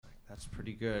It's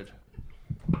pretty good.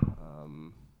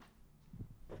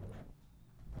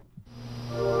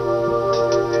 We're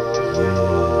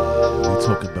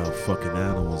talking about fucking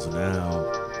animals now.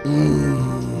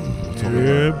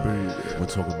 We're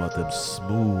talking about them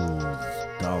smooth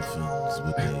dolphins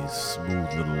with a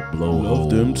smooth little blowhole.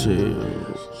 Love them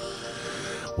tails.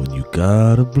 When you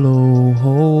got a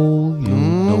blowhole, you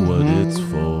know what it's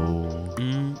for.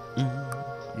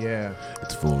 Yeah.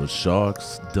 It's for a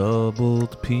shark's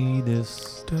doubled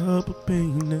penis. Double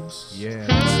penis. Yeah,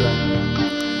 that's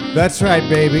right. That's right,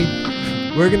 baby.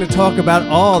 We're going to talk about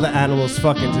all the animals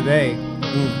fucking today.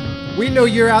 We know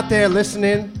you're out there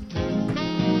listening.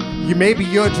 Maybe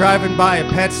you're driving by a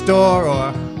pet store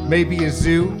or maybe a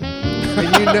zoo.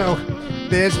 And you know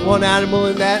there's one animal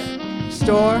in that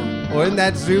store or in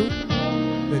that zoo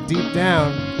that deep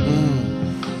down.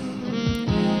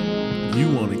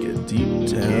 You want to get deep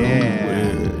down. Yeah.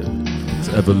 It's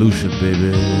evolution,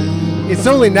 baby. It's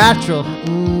only natural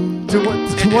to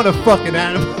want to fuck an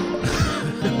animal.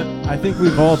 I think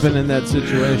we've all been in that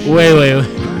situation. Wait.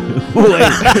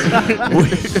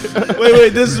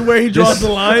 Wait, this is where he draws the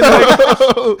line?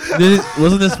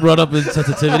 Wasn't this brought up in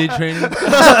sensitivity training?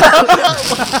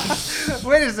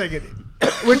 Wait a second.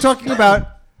 We're talking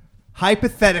about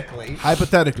hypothetically,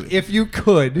 if you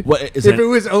could, if it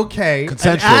was okay,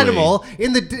 an animal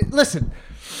in the listen,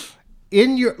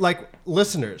 in your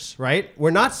listeners, right?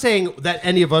 We're not saying that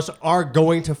any of us are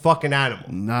going to fuck an animal.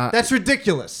 That's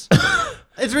ridiculous.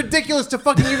 It's ridiculous to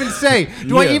fucking even say.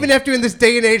 Do I even have to, in this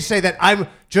day and age, say that I'm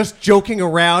just joking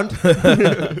around?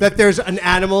 That there's an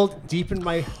animal deep in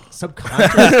my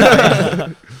subconscious?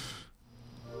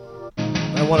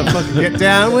 I want to fucking get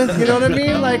down with, you know what I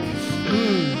mean?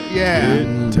 Yeah.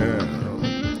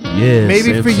 Yeah.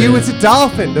 Maybe for you it's a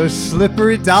dolphin. Those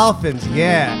slippery dolphins.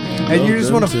 Yeah. And you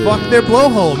just want to fuck their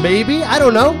blowhole. Maybe. I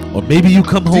don't know. Or maybe you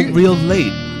come home real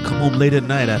late. Come home late at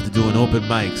night after doing open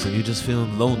mics and you're just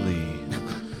feeling lonely.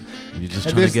 You're just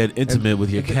trying to get intimate with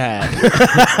your cat.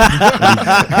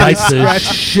 Bites the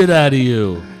shit out of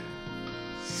you.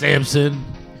 Samson.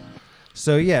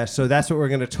 So that's what we're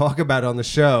going to talk about on the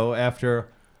show after...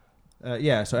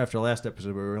 so after last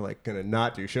episode, we were going to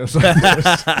not do shows like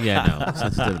this. No.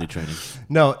 Sensitivity training.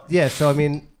 No, so I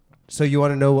mean... So you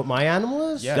want to know what my animal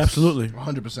is? Yes. Absolutely.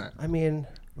 100%. I mean,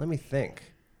 let me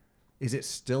think. Is it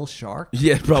still shark?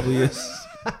 Yeah, it probably is.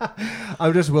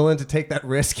 I'm just willing to take that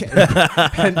risk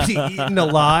and be eaten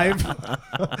alive.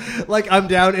 I'm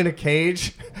down in a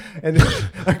cage and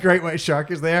a great white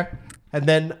shark is there. And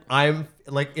then I'm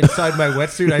inside my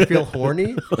wetsuit, I feel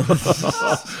horny.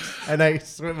 And I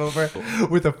swim over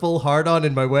with a full hard on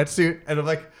in my wetsuit. And I'm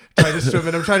trying to swim,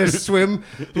 and I'm trying to swim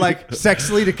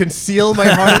sexily to conceal my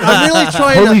heart. I'm really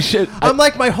trying. Holy shit! I'm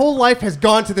my whole life has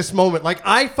gone to this moment.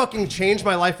 I fucking changed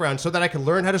my life around so that I could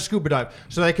learn how to scuba dive,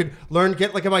 so that I could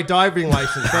get my diving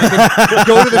license. So I could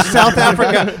go to the South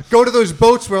Africa, go to those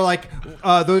boats where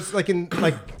those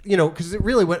because it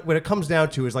really what it comes down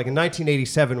to is in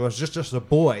 1987 when I was just a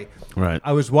boy. Right.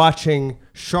 I was watching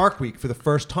Shark Week for the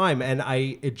first time and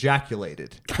I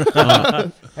ejaculated.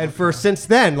 And since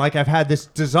then, I've had this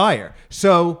desire.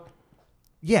 So,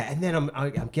 yeah, and then I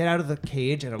get out of the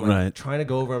cage and I'm trying to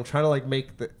go over. I'm trying to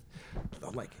make the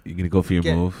you're gonna go for your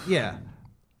move. Yeah,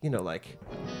 hey,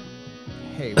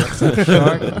 what's up,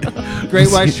 shark?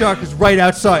 Great white shark is right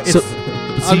outside.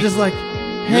 I'm just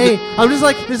hey, I'm just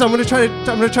this. I'm gonna try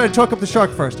to talk up the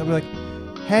shark first. I'm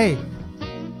hey,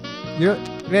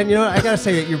 man, you know what? I gotta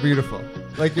say that you're beautiful.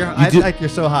 You're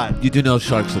so hot. You do know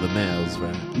sharks are the males,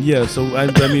 right? Yeah, so I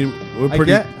mean, we're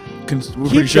pretty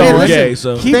Keep sure going. we're gay.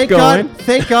 So Thank God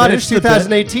it's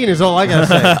 2018 is all I gotta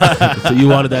say. So you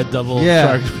wanted that double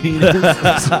shark penis?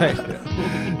 That's right.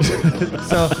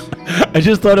 So I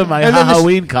just thought of my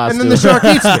Halloween costume. And then the shark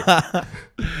eats me.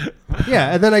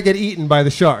 Yeah, and then I get eaten by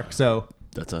the shark. So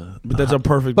that's a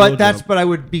perfect. But I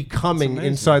would be coming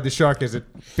inside the shark as it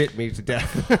bit me to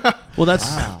death. Well, that's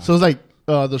so it's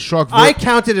the shark. I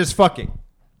counted as fucking.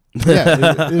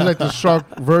 Yeah, it's the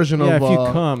shark version of. Yeah, if you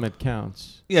come, it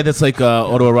counts. Yeah, that's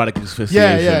autoerotic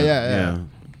asphyxiation. Yeah.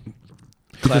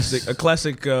 A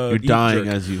classic. You're dying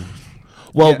as you.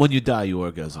 Well, when you die, you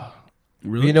orgasm.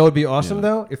 Really? You know, it'd be awesome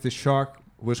though if the shark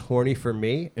was horny for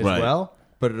me as well,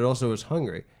 but it also was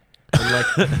hungry. And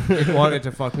it wanted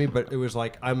to fuck me, but it was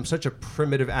I'm such a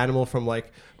primitive animal from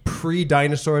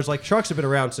pre-dinosaurs. Sharks have been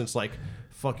around since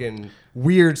fucking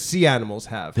weird sea animals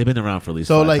have. They've been around for at least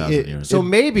 5,000 years. So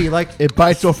maybe it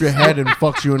bites off your head and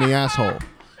fucks you in the asshole.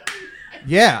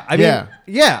 Yeah, I mean,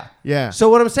 yeah. So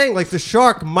what I'm saying, the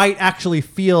shark might actually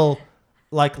feel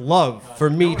love for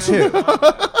me too,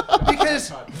 because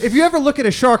is, if you ever look at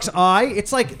a shark's eye,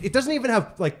 it's like it doesn't even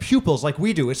have like pupils like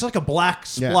we do. It's like a black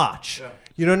splotch. Yeah.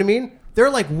 You know what I mean? They're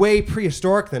like way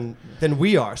prehistoric than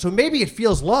we are. So maybe it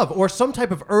feels love or some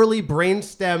type of early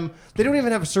brainstem. They don't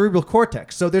even have a cerebral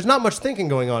cortex, so there's not much thinking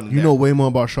going on. You know way more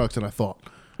about sharks than I thought.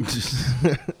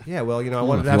 Yeah, well, I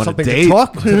wanted to have something to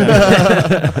talk to.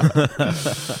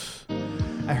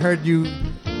 I heard you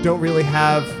don't really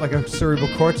have like a cerebral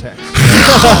cortex.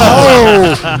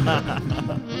 Oh!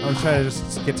 I was trying to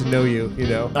just get to know you,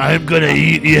 I'm gonna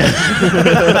eat you.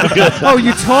 Oh,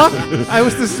 you talk?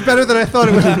 This is better than I thought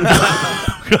it was.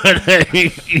 I'm gonna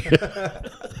eat you.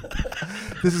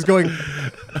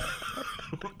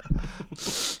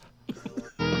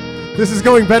 This is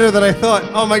going better than I thought.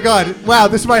 Oh my god. Wow,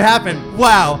 this might happen.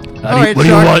 Wow.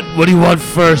 What do you want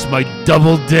first? My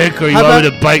double dick, or you want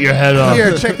me to bite your head off?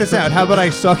 Here, check this out. How about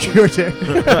I suck your dick?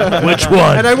 Which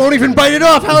one? And I won't even bite it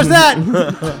off. How's that?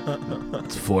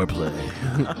 It's foreplay.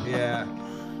 Yeah.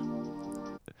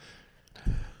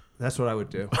 That's what I would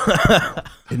do.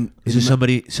 Is there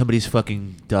somebody's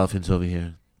fucking dolphins over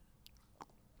here?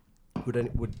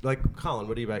 Like Colin,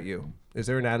 what about you? Is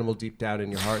there an animal deep down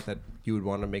in your heart that you would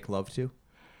want to make love to?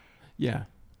 Yeah.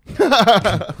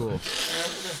 Cool.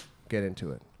 Get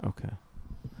into it. Okay.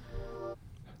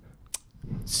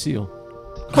 Seal.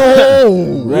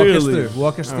 Oh, really?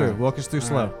 Walk us through. Walk us through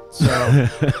slow. Right.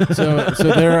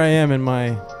 So there I am in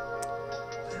my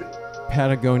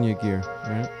Patagonia gear,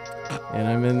 right? And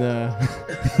I'm in the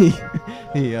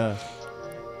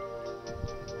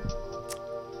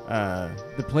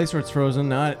place where it's frozen,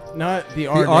 not the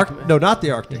Arctic. No, not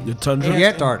the Arctic. The tundra? The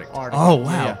Antarctic. Oh,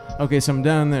 wow. Yeah. Okay, so I'm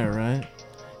down there, right?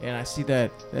 And I see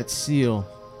that seal,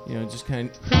 just kind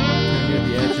of near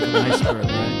the edge of an iceberg,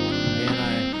 right?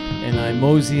 And I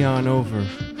mosey on over.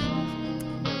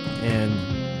 And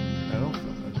I don't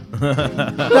feel good.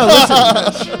 No,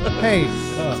 listen. Hey,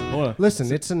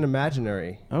 listen, it's an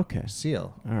imaginary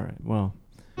seal. All right, well.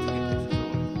 So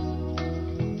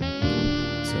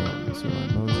I mosey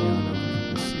on over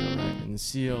to the seal, right? And the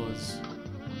seal is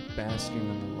basking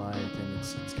in the light, and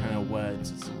it's kind of wet,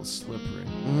 it's a little slippery.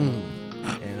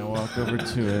 And I walk over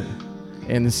to it,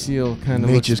 and the seal kind of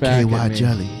looks back at me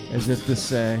jelly. as if to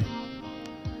say,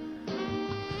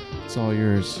 "It's all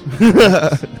yours."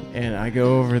 And I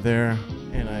go over there,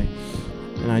 and I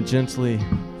gently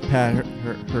pat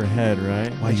her head,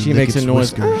 right? Why and you she makes a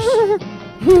noise.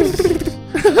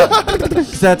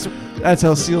 That's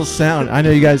how seals sound. I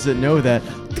know you guys didn't know that.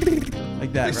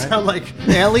 Like that, They right? sound like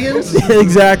aliens?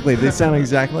 Exactly. They sound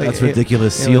exactly like That's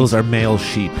ridiculous. Seals are male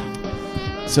sheep.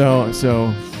 So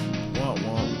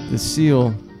the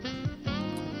seal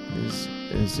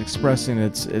is expressing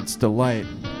its delight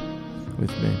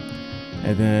with me.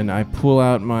 And then I pull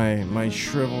out my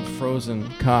shriveled, frozen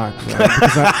cock, right?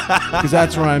 Because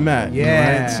that's where I'm at.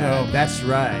 Yeah, right? So that's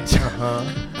right.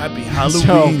 Happy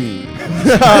Halloween.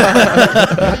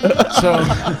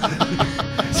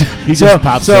 He just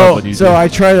pops up when you do. I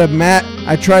try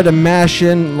to mash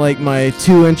in like my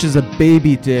 2 inches of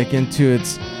baby dick into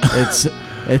its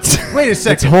Wait a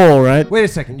second. its hole, right? Wait a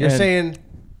second. You're saying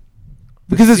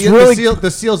because it's really the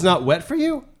seal's not wet for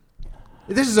you?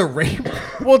 This is a rape.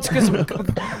 Well, it's because no.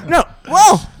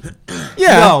 Well,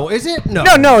 yeah. No, is it? No.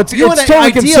 No. It's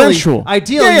totally consensual.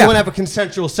 Ideally, you want to have a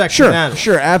consensual sex with animals.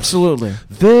 Sure, absolutely.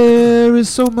 There is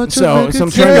so much. So I'm trying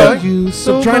to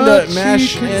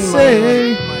mash in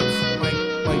my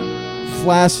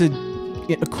flaccid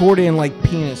accordion-like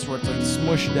penis, where it's like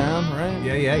smushed down, right?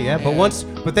 Yeah.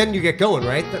 But then you get going,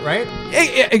 right? Right?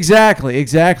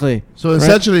 Exactly. So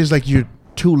essentially, it's like you're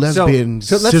two lesbians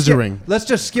scissoring. Let's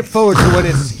just skip forward to when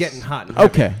it's getting hot. And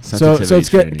okay, so it's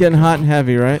getting hot and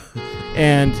heavy, right?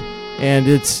 And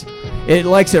it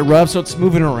likes it rough, so it's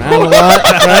moving around a lot,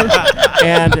 right?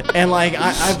 And like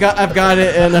I've got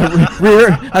it in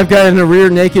a rear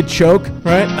naked choke,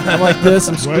 right? I'm like this,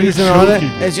 I'm squeezing on it,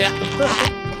 it's just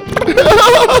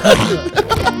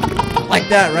like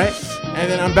that, right?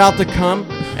 And then I'm about to come,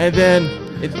 and then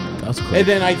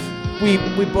we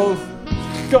both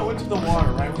go into the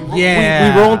water, right? We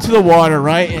roll into the water,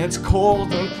 right? And it's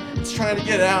cold, and it's trying to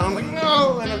get out. I'm like,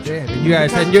 no, and I'm trying.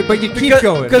 But you keep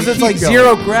going because it's like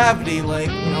zero gravity. Like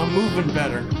I'm moving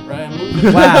better, right? I'm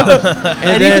moving. Wow.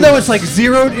 and even though it's like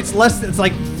zero, it's less. It's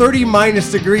like 30 minus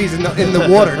degrees in the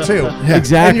water too. Yeah.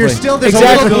 Exactly. And you're still there's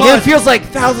exactly. a little It feels like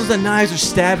thousands of knives are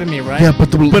stabbing me, right? Yeah, but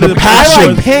the I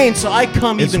passion. like pain, so I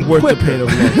come even quicker,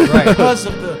 right? Because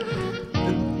of the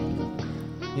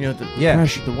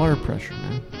pressure, the water pressure,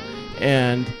 man.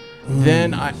 And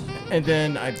then I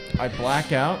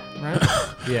black out, right?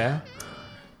 Yeah.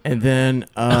 And then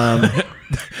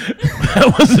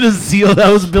That wasn't a seal.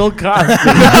 That was Bill Cosby.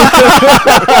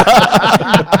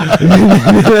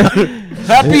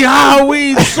 Happy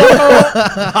Halloween,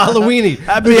 Halloweeny.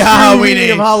 Happy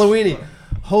Halloweeny. Of Halloweeny.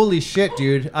 Holy shit,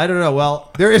 dude. I don't know. Well,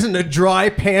 there isn't a dry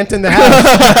pant in the house.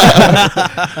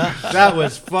 That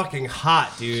was fucking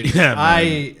hot, dude. Yeah, man.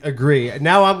 I agree.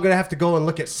 Now I'm going to have to go and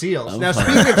look at seals. Now,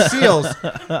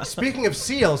 speaking of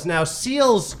seals, now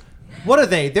seals, what are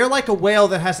they? They're like a whale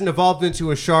that hasn't evolved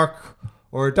into a shark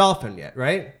or a dolphin yet,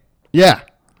 right? Yeah.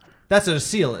 That's what a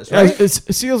seal is, right?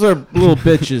 Seals are little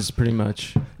bitches, pretty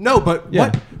much. No, but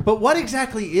Yeah. what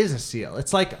exactly is a seal?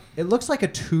 It's like, it looks like a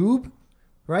tube.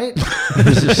 Right? Yeah,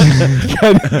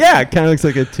 it kind of looks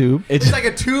like a tube. It's like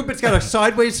a tube. It's got a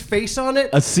sideways face on it.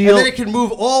 A seal. And then it can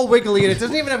move all wiggly, and it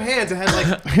doesn't even have hands. It has like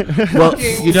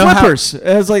fucking you know flippers. It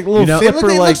has like little flipper.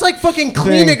 it looks like fucking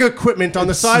cleaning equipment on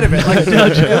the side of it. Like,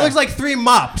 it looks like 3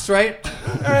 mops, right?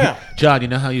 John, you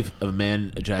know how a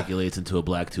man ejaculates into a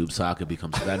black tube sock, it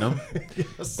becomes venom?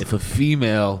 Yes. If a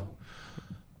female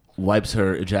wipes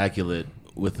her ejaculate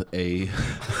with a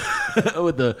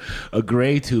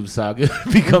gray tube sock, it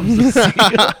becomes a seal.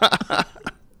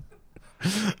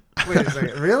 Wait a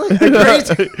second. Really? A gray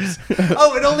tube?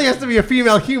 Oh, it only has to be a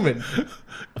female human.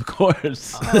 Of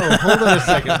course. Oh, hold on a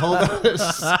second.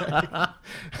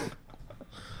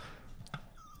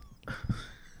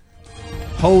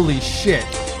 Holy shit.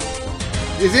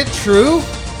 Is it true?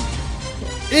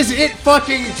 Is it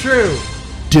fucking true?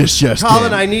 Just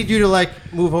Colin, I need you to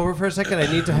move over for a second.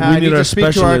 I need to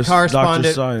speak to our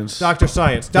correspondent, Dr.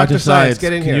 Science. Dr. Science,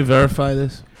 get in here. Can you verify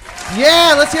this?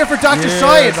 Yeah, let's hear it for Dr.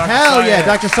 Science. Dr. Hell Science. yeah,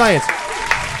 Dr. Science.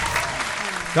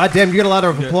 God damn, you get a lot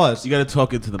of applause. You got to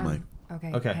talk into the mic.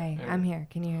 Okay. Hey, I'm here.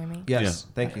 Can you hear me? Yes.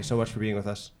 Yeah. Thank you so much for being with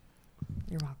us.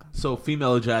 You're welcome. So,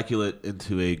 female ejaculate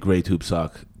into a gray tube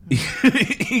sock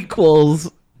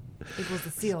equals. Equals the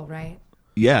seal, right?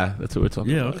 Yeah, that's what we're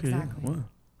talking about. okay. Exactly. Wow.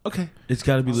 Okay. It's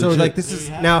got to be So legit. this is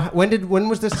now when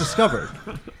was this discovered?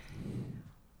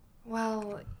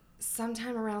 Well,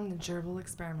 sometime around the gerbil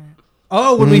experiment.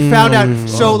 Oh, when we found out,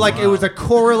 so it was a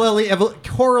corollary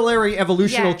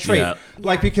evolutional Yeah. trait, Yeah.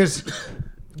 because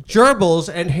gerbils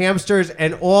and hamsters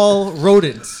and all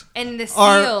rodents And the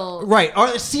are seal. right.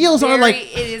 Seals are like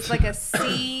It is like a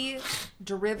sea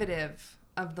derivative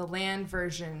of the land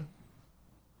version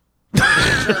of the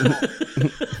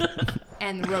gerbil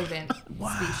and rodent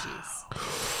species.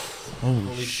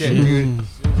 holy shit, dude.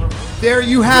 There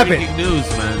you have it. Breaking news,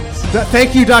 man.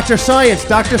 Thank you, Dr. Science.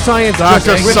 Dr. Science.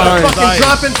 Dr. With Science. fucking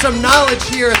dropping some knowledge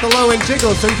here at the Low End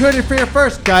Jiggle. So you heard it here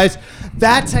first, guys.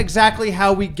 That's exactly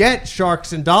how we get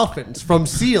sharks and dolphins, from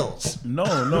seals.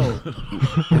 No.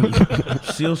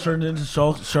 Seals turned into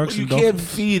sharks You and can't dolphins.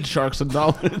 feed sharks and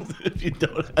dolphins if you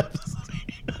don't have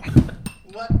seeds.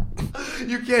 What?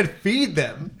 You can't feed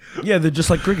them. Yeah, they're just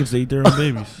like crickets. They eat their own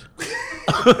babies.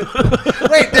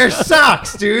 Wait, they're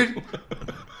socks, dude.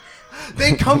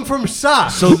 They come from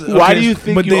socks. So Why do you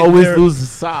think you always lose a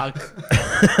sock?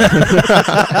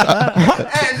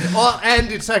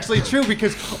 And it's actually true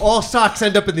because all socks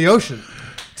end up in the ocean.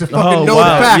 It's a fucking Oh, known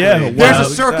wow. fact. Yeah, there's wow. a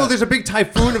circle. There's a big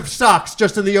typhoon of socks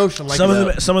just in the ocean. Like Some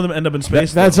of them end up in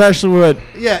space. That's actually what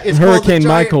yeah, it's Hurricane called the giant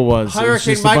Michael was. It was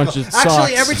Hurricane just a Michael. bunch of Actually,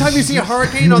 socks. every time you see a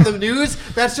hurricane on the news,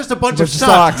 that's just a bunch of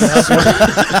socks.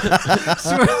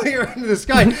 swirling around in the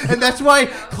sky, and that's why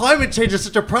climate change is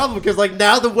such a problem. Because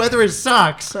now the weather is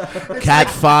socks. It's Cat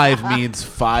 5 means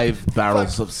 5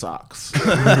 barrels of socks.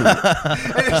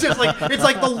 and it's just it's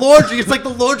like the laundry. It's like the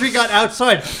laundry got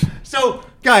outside. So,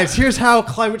 guys, here's how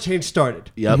climate change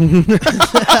started. Yep.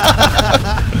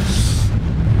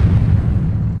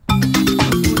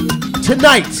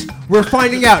 Tonight, we're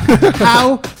finding out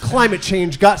how climate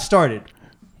change got started.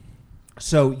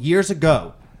 So, years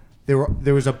ago,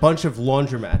 there was a bunch of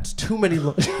laundromats. Too many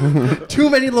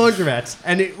laundromats,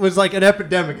 and it was like an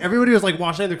epidemic. Everybody was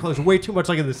washing their clothes way too much,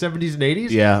 in the 70s and 80s.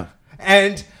 Yeah.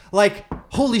 And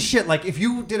holy shit! If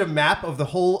you did a map of the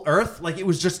whole Earth, it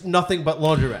was just nothing but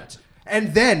laundromats.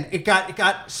 And then it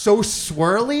got so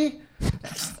swirly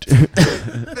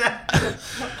that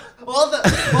all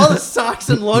the socks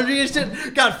and laundry and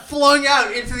shit got flung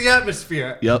out into the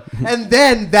atmosphere. Yep. And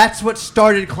then that's what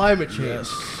started climate change.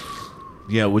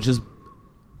 Yeah, which is,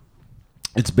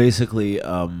 it's basically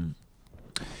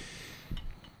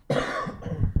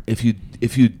if you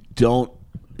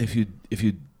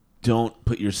don't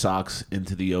put your socks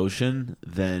into the ocean,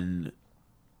 then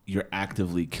you're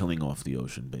actively killing off the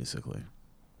ocean, basically.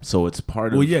 So it's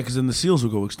part of. Well, yeah, because then the seals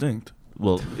will go extinct.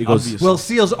 Well, it goes. Obviously. Well,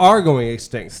 seals are going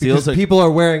extinct Seals because are- people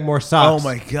are wearing more Oh socks.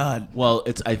 my god. Well,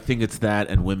 I think it's that,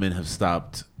 and women have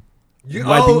stopped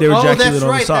wiping their ejaculate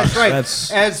on the socks.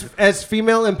 That's right. As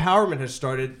female empowerment has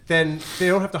started, then they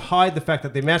don't have to hide the fact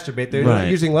that they masturbate. They're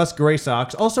using less gray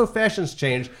socks. Also, fashions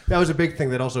change. That was a big thing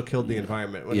that also killed the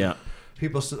environment. When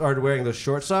people started wearing those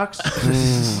short socks.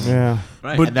 Yeah.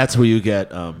 Right. But that's where you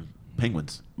get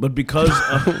penguins. But because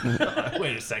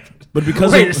wait a second. But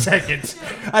because wait a second.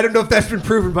 I don't know if that's been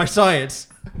proven by science.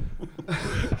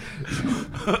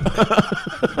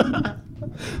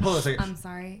 Hold on a second. I'm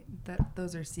sorry.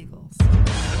 Those are seagulls.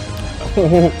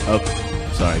 Oh,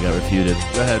 sorry, I got refuted.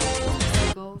 Go ahead.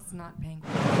 Seagulls, not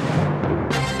penguins.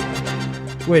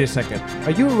 Wait a second.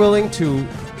 Are you willing to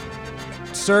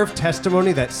serve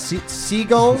testimony that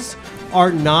seagulls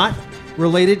are not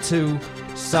related to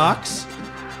socks?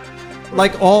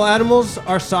 Like all animals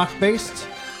are sock-based?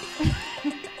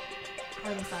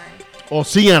 I'm sorry. All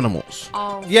sea animals.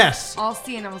 Yes. All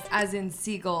sea animals, as in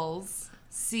seagulls.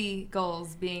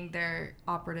 Seagulls being their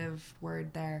operative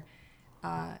word there.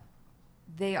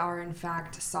 They are, in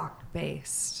fact,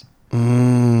 sock-based.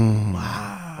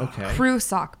 Wow. Okay. Crew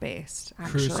sock-based,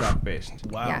 actually. Crew sock-based.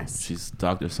 Wow. Yes. She's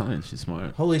Dr. Science. She's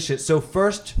smart. Holy shit. So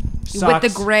first, socks.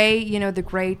 With the gray,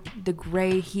 the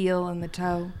gray heel and the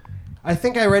toe. I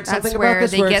think I read something about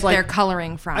this where where they it's get like, their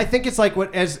coloring from. I think it's like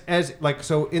what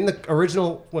so in the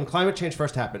original when climate change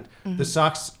first happened, the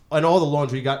socks and all the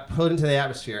laundry got put into the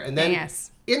atmosphere, and then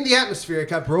in the atmosphere it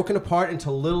got broken apart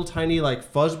into little tiny like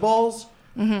fuzz balls,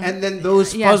 and then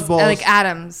those fuzz balls like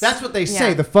atoms. That's what they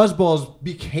say. The fuzz balls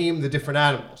became the different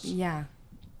animals. Yeah,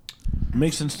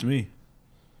 makes sense to me.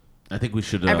 I think we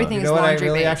should. Everything you is know what I laundry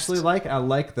really based. actually like? I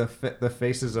like the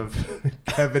faces of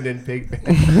Kevin and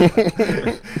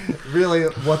Pigman. Really,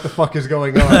 what the fuck is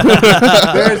going on?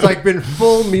 There's like been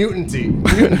full mutiny.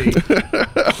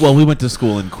 Well, we went to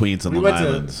school in Queens on Long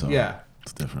Island, so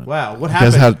it's different. Wow, what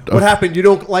happened? What happened? You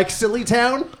don't like Silly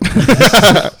Town?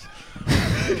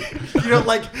 You don't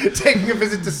like taking a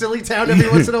visit to Silly Town every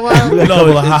once in a while? No,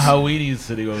 the Hahaweenies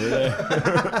sitting over there.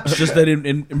 It's just that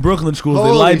in Brooklyn schools,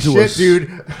 Holy they lied to us.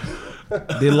 dude.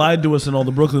 They lied to us in all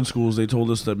the Brooklyn schools. They told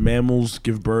us that mammals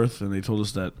give birth, and they told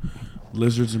us that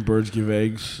lizards and birds give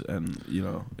eggs, and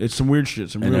it's some weird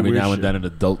shit. And every now and then, an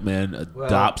adult man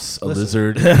adopts a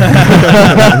lizard, and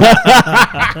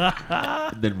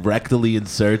then rectally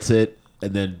inserts it,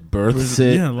 and then births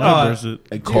it,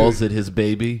 and calls it his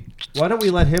baby. Why don't we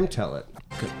let him tell it?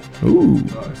 Ooh,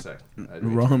 a second.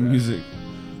 Wrong music.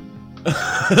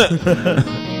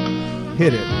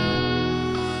 Hit it.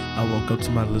 I walk up to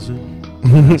my lizard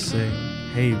and I say,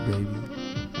 "Hey, baby,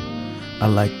 I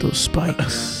like those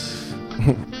spikes.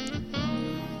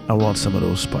 I want some of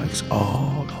those spikes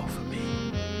all over me."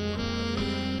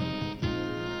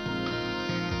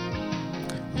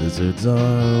 Lizards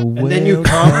are and then you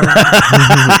come,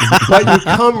 but you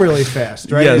come really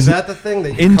fast, right? Yes. Is that the thing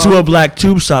that you into come? a black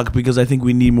tube sock because I think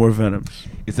we need more venoms.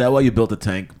 Is that why you built a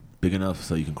tank big enough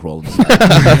so you can crawl inside?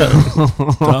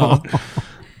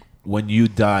 When you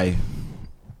die,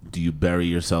 do you bury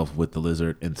yourself with the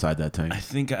lizard inside that tank? I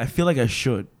feel like I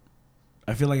should.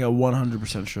 I feel like I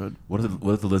 100% should. What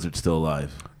if the lizard's still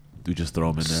alive? Do you just throw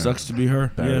him in there? Sucks to be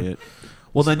her. Bury it.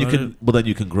 Well, then you can. Well, then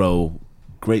you can grow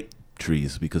grape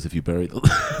trees because if you bury the.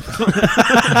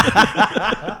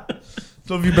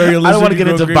 So if you bury a lizard, I don't want to get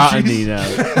into botany now.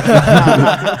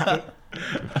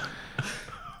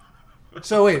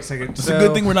 So wait a second. It's a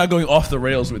good thing we're not going off the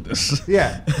rails with this.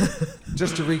 Yeah.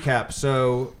 Just to recap.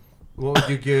 So, what would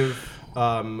you give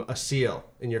a seal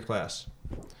in your class?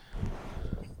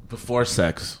 Before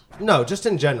sex. No, just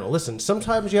in general. Listen,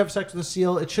 sometimes you have sex with a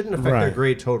seal. It shouldn't affect their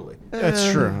grade totally.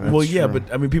 That's true. Well, yeah,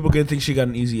 but I mean, people can think she got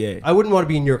an easy A. I wouldn't want to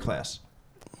be in your class.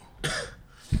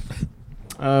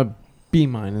 B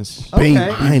minus. Okay. B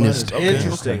minus. Okay.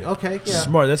 Interesting. Okay. Yeah.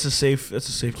 Smart. That's a safe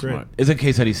grade. Is in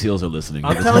case any seals are listening.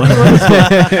 I'm telling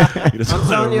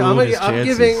you.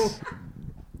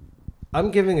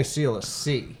 I'm giving a seal a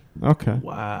C. Okay.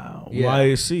 Wow. Yeah. Why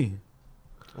a C?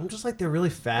 I'm just like they're really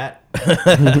fat.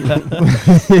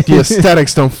 The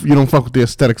aesthetics you don't fuck with the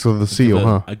aesthetics of the seal,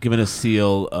 huh? I've given a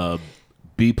seal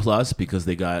B+ because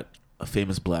they got a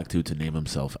famous black dude to name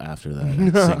himself after that.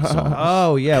 And sing songs.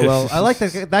 Oh yeah, well I like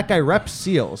that guy reps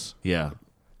seals. Yeah.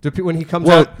 When he comes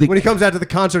out to the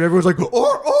concert, everyone's like,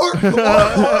 or.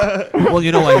 Well,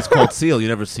 you know why he's called Seal? You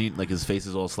never seen like his face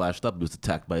is all slashed up. He was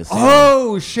attacked by a seal.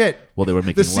 Oh shit! Well, they were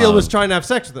making the seal love. was trying to have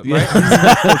sex with him, right?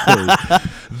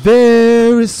 Exactly.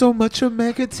 There is so much a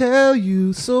man could tell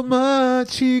you, so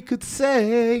much he could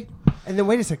say. And then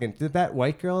wait a second, did that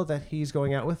white girl that he's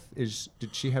going out with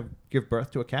did she give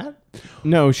birth to a cat?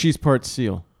 No, she's part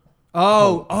seal.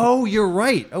 Oh, you're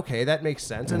right. Okay, that makes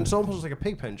sense. And it's almost like a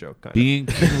pigpen joke, kind of. Being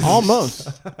kissed,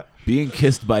 Almost. being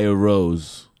kissed by a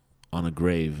rose on a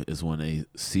grave is when a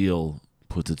seal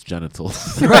puts its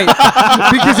genitals. Right.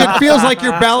 Because it feels like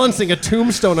you're balancing a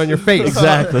tombstone on your face.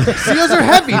 Exactly. Seals are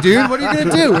heavy, dude. What are you going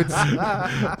to do?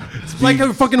 It's like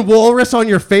a fucking walrus on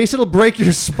your face. It'll break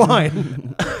your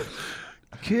spine.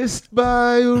 Kissed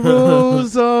by a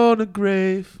rose on a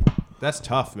grave. That's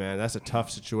tough, man. That's a tough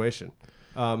situation.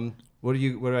 What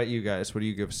about you guys? What do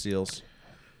you give seals?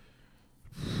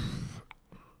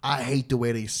 I hate the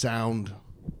way they sound.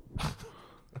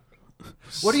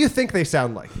 What do you think they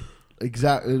sound like?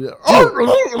 Exactly.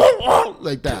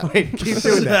 Like that. Wait, keep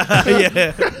doing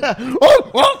that.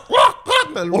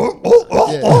 Yeah,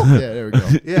 there we go.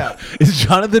 Yeah. Is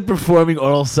Jonathan performing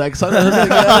oral sex on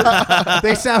that?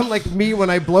 They sound like me when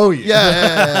I blow you.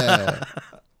 Yeah.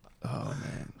 Oh,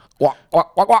 man.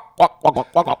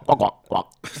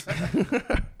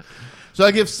 So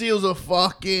I give seals a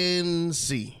fucking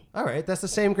C. All right, that's the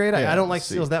same grade. I don't like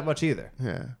seals that much either.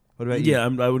 Yeah. What about you? Yeah,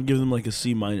 I would give them like a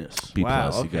C-. B+.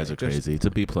 Wow, You guys are crazy. It's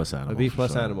a B+ animal. A B+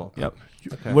 animal. Yep.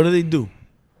 Okay. What do they do?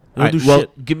 They All right, do well,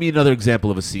 shit. give me another example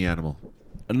of a sea animal.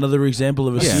 Another example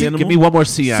of a sea animal? Give me one more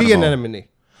sea animal. Sea anemone.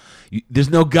 There's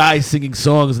no guy singing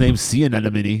songs named Sea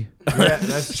Anemone. Yeah,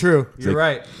 that's true. You're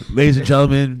right. Ladies and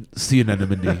gentlemen, Sea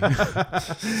Anemone.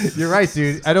 You're right,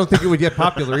 dude. I don't think it would get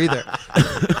popular either.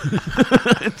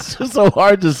 It's just so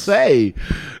hard to say.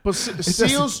 But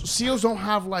seals don't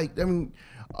have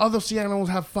other sea animals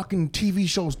have fucking TV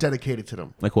shows dedicated to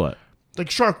them. Like what?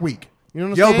 Like Shark Week. You know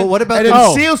what I'm Yo, saying? but what about and the- then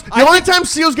Oh. seals? The only time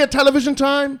seals get television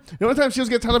time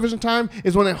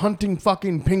is when they're hunting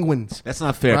fucking penguins. That's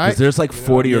not fair Right? because there's like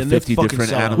 40 or and they're 50 fucking different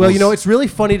solid. animals. Well, you know, it's really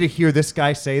funny to hear this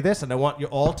guy say this, and I want you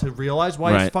all to realize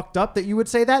why Right. it's fucked up that you would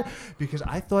say that, because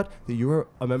I thought that you were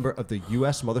a member of the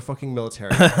U.S. motherfucking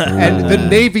military, and the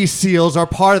Navy SEALs are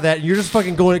part of that, and you're just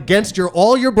fucking going against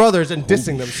all your brothers and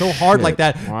dissing them so hard like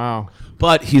that. Wow.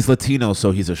 But he's Latino,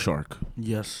 so he's a shark.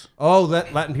 Yes. Oh,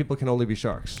 that Latin people can only be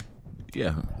sharks.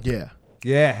 Yeah. Yeah.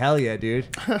 Yeah, hell yeah, dude.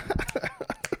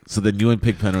 So then you and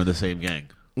Pigpen are in the same gang.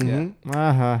 Yeah.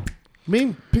 Uh-huh. Me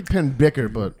and Pigpen bicker,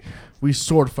 but we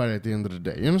sword fight at the end of the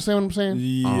day. You understand what I'm saying?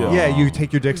 Yeah. Yeah, you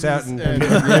take your dicks out and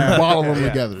Bottle them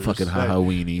together. Fucking haha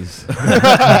weenies.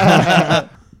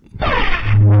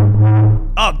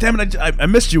 Oh, damn it. I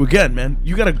missed you again, man.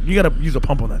 You gotta use a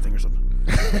pump on that thing or something.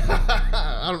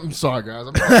 I'm sorry, guys.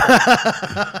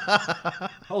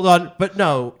 hold on, but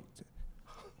no.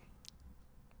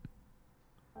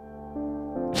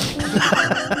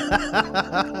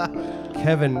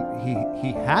 Kevin,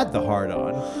 he had the hard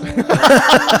on.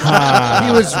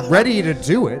 He was ready to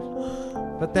do it,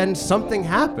 but then something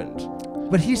happened.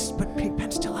 But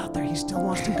Pigpen's still out there. He still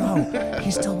wants to go.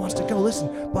 He still wants to go.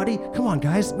 Listen, buddy, come on,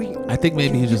 guys. I think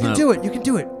maybe he's just you not. can do it. You can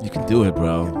do it. You can do it,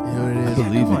 bro. I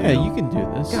believe you. Yeah, you can do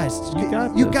this. Guys,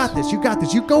 You got this. You got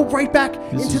this. You go right back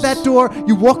into that door.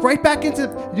 You walk right back into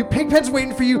your Pigpen's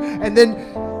waiting for you, and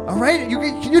then, all right,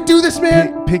 can you do this,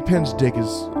 man? Pigpen's dick is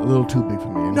a little too big for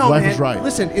me. And No, his wife man. is right.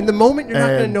 Listen, in the moment, you're not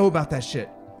going to And- know about that shit.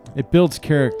 It builds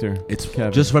character. It's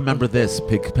Kevin. just remember this: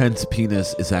 Pigpen's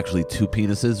penis is actually two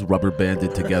penises rubber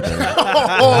banded together.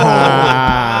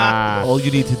 All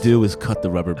you need to do is cut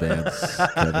the rubber bands,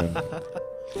 Kevin.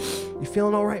 You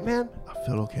feeling all right, man? I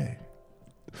feel okay.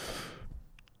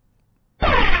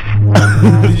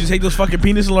 Did you take those fucking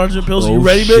penis enlargement pills? Oh, you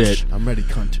ready, shit. bitch? I'm ready,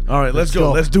 cunt. All right, let's go.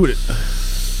 go. Let's do it.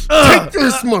 Take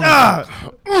this,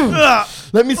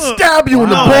 motherfucker. Let me stab you in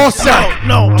the ball sack.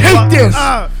 No. Take this.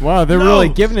 Wow, they're really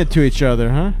giving it to each other,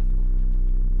 huh?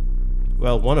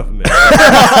 Well, one of them is.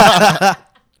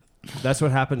 That's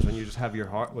what happens when you just have your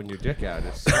dick out.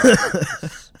 It's,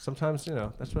 sometimes,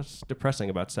 that's what's depressing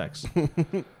about sex.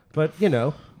 But,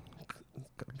 I'm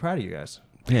proud of you guys.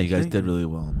 Yeah, you guys did really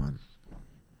well, man.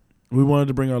 We wanted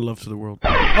to bring our love to the world.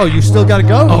 Oh, you still got to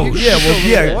go? Oh, yeah, well,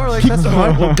 yeah. More, like, that's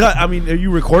fine. Well, God, I mean, are you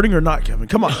recording or not, Kevin?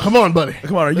 Come on. Come on, buddy.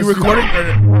 Come on. Are you recording?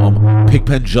 Or...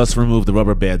 Pigpen just removed the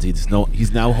rubber bands. He's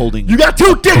now holding. You got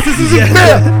two dicks. This isn't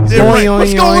fair. What's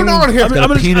going on here? He's got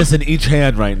a penis in each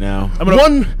hand right now.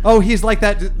 Oh, he's like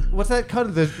that. What's that kind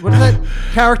of what is that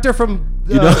character from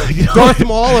You know- Darth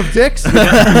Maul of dicks? Do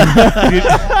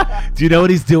you know what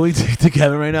he's doing to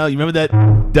Kevin right now? You remember that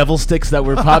devil sticks that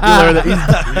were popular?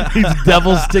 That he's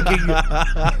devil sticking.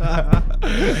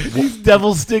 He's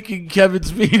devil sticking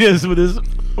Kevin's penis with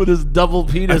his double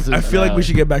penis. I feel like we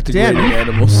should get back to Damn, grading you-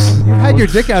 animals. You had your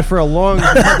dick out for a long.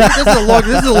 This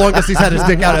is the longest he's had his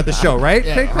dick out at the show, right?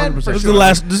 Yeah, Pigpen? 100%. For This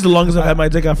sure. is the longest I've had my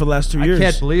dick out for the last 2 years. I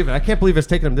can't believe it. I can't believe it's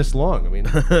taken him this long. I mean,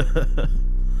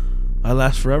 I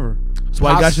last forever. That's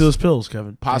why I got you those pills,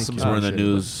 Kevin. Possums you. were in the Shit.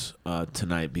 news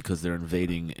tonight because they're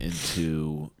invading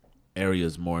into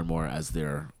areas more and more as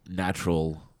their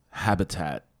natural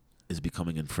habitat is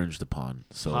becoming infringed upon.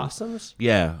 So Possums?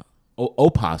 Yeah.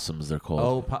 Opossums, they're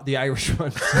called. The Irish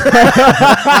ones.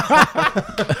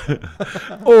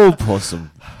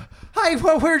 Opossum. Hi,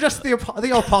 we're just the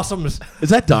opossums. Is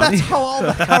that Donnie? That's how all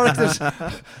the characters.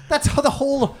 That's how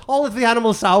all of the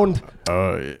animals sound.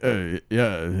 Yeah,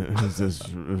 that's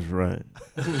right.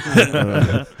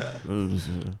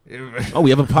 Oh,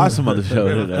 we have a possum on the show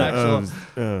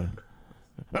today.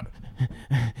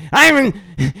 I'm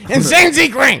insane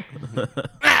secret.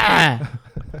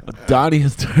 Donnie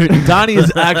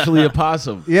is actually a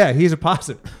possum. Yeah, he's a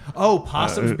possum. Oh,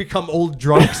 possums become old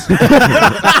drunks.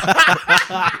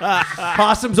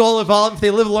 Possums all evolve. If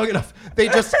they live long enough, they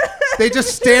just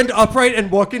stand upright and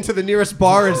walk into the nearest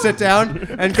bar and sit down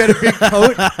and get a big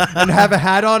coat and have a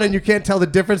hat on, and you can't tell the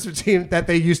difference between that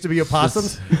they used to be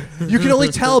opossums. You can only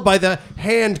tell by the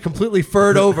hand completely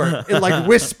furred over in like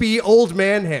wispy old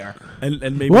man hair. And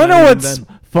maybe wanna know what's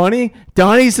funny?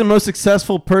 Donnie's the most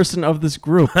successful person of this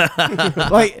group.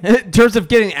 Like in terms of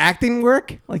getting acting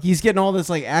work, like he's getting all this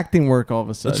like acting work all of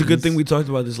a sudden. That's a good thing we talked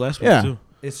about this last week too.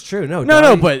 It's true.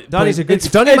 No, but Donnie's a good. It's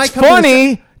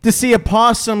funny to see a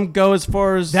possum go as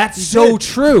far as that's so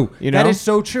true. You know? That is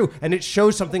so true, and it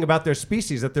shows something about their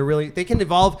species that they can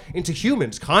evolve into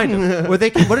humans, kind of. Or they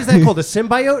can. What is that called? A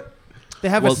symbiote. They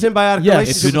have a symbiotic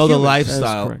relationship. If you know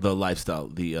with the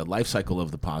life cycle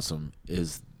of the possum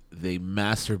is they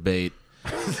masturbate.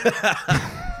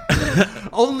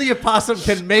 Only a possum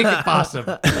can make a possum.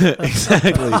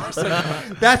 Exactly.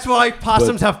 That's why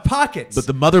possums have pockets. But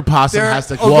the mother possum has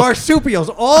to walk.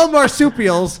 Marsupials. All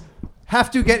marsupials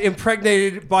have to get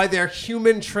impregnated by their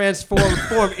human transformed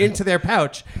form into their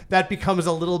pouch. That becomes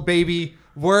a little baby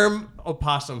worm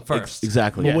opossum first.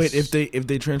 Exactly. Well, wait, if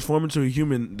they transform into a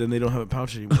human, then they don't have a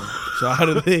pouch anymore. So how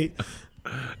do they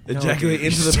ejaculate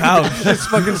into the pouch? This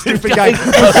fucking stupid guy.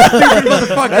 Stupid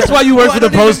motherfucker. That's why you work for the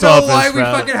post office. Why we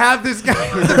fucking have this guy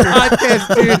in the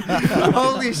podcast, dude?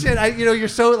 Holy shit! You're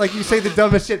so like you say the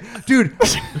dumbest shit, dude.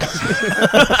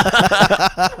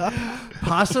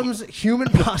 Human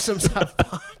possums have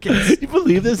pockets. You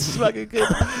believe this is fucking good?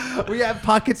 We have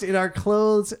pockets in our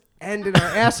clothes and in our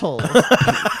assholes.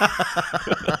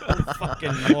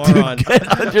 Fucking moron. Dude, get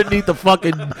underneath the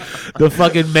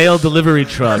fucking mail delivery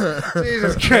truck.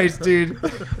 Jesus Christ, dude.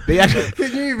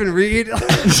 Can you even read?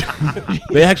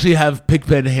 They actually have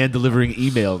Pigpen hand delivering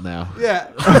email now.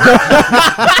 Yeah.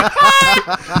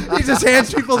 He just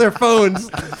hands people their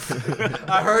phones.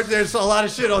 I heard there's a lot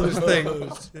of shit on this thing.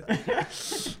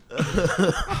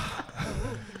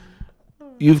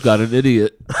 You've got an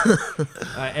idiot.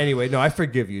 Anyway, no, I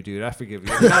forgive you, dude. I forgive you.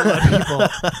 Not a lot of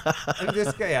people.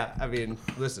 This guy, yeah. I mean,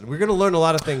 listen, we're gonna learn a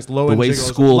lot of things. Low the and way Jiggles.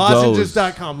 School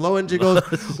Lozenges.com. Low and Jiggles.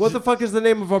 What the fuck is the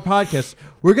name of our podcast?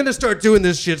 We're gonna start doing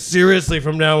this shit seriously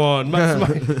from now on.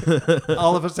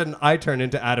 All of a sudden, I turn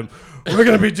into Adam. We're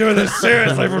gonna be doing this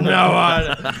seriously from now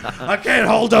on. I can't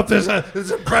hold up this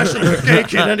impression of a gay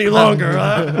kid any longer.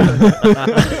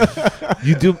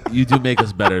 You do make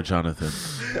us better, Jonathan.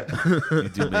 You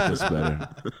do make us better.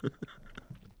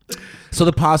 So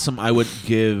the possum, I would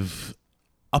give,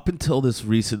 up until this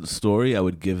recent story, I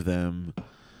would give them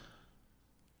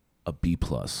a B+.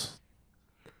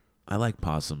 I like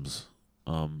possums.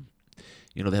 They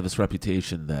have this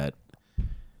reputation that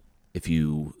if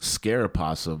you scare a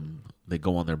possum, they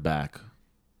go on their back.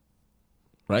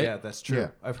 Right? Yeah, that's true. Yeah.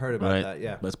 I've heard about that.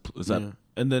 Yeah. Is that? Yeah.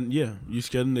 And then you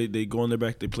scare them. They go on their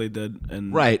back. They play dead.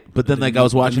 And right, but then I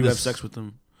was watching you this. have sex with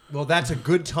them. Well, that's a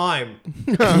good time.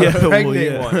 One.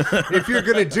 If you're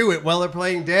gonna do it while they're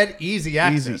playing dead, easy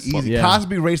access. Easy. Yeah.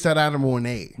 Cosby raised that animal an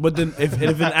A. But then, if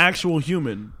an actual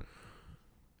human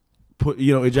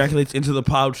ejaculates into the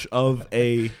pouch of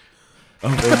a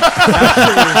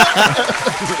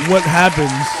what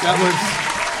happens? That was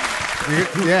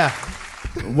yeah.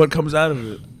 What comes out of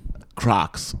it?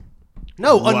 Crocs.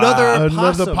 No, another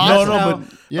possum. No,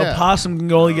 but a possum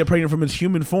can only get pregnant from its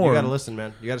human form. You gotta listen,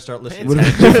 man. You gotta start listening.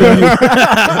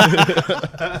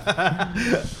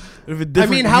 I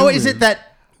mean, how is it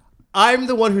that I'm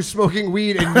the one who's smoking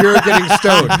weed and you're getting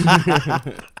stoned?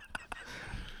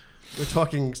 We're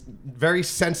talking very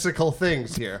sensical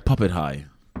things here. Puppet high.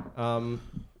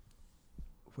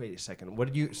 Wait a second. What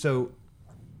did you... So...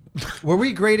 Were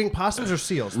we grading possums or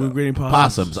seals? We were grading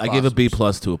possums. I gave a B+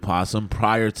 to a possum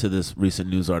prior to this recent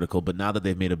news article, but now that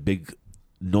they've made a big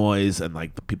noise and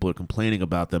like the people are complaining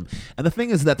about them, and the thing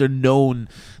is that they're known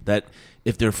that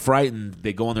if they're frightened,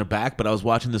 they go on their back. But I was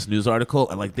watching this news article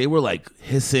and like they were like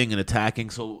hissing and attacking,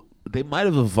 so they might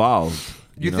have evolved.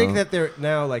 You think that they're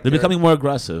now like they're becoming more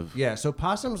aggressive? Yeah. So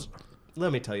possums.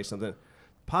 Let me tell you something.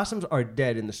 Possums are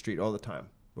dead in the street all the time.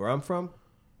 Where I'm from.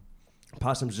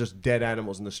 Possums are just dead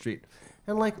animals in the street.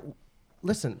 And like,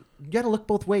 listen, you got to look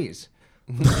both ways.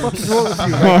 What the fuck is wrong with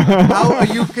you? Like, how are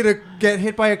you gonna get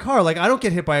hit by a car? Like, I don't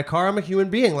get hit by a car. I'm a human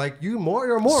being. Like, you're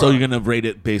more. So you're gonna rate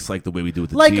it based like the way we do with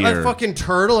the like deer. a fucking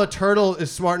turtle. A turtle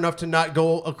is smart enough to not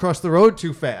go across the road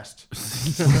too fast.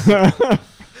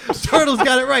 Turtle's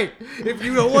got it right. If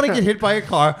you don't want to get hit by a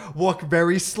car, walk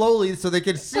very slowly so they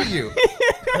can see you.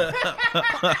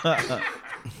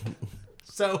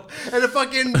 So,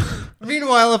 and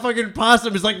meanwhile, a fucking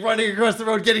possum is like running across the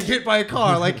road getting hit by a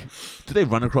car. Like, do they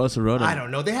run across the road? I don't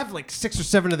know. They have like 6 or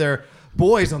 7 of their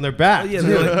boys on their back. Yeah,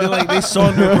 they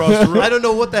saunter across the road. I don't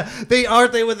know what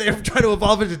they when they're trying to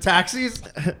evolve into taxis.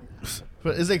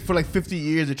 But it's like for like 50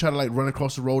 years they try to like run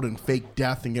across the road and fake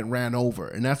death and get ran over,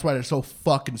 and that's why they're so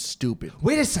fucking stupid.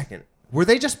 Wait a second. Were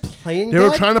they just playing? They were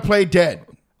trying to play dead.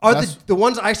 Are the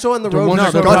ones I saw on the road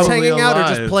ones with guts hanging out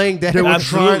or just playing dead? They were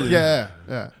Absolutely. trying.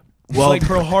 Yeah. It's like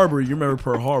Pearl Harbor. You remember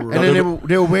Pearl Harbor? And then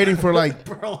they were waiting for like.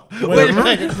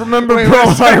 Remember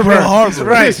Pearl Harbor?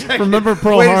 Right. Remember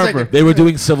Pearl Harbor? They were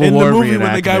doing Civil in War the movie reenactments.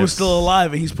 when the guy was still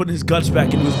alive and he's putting his guts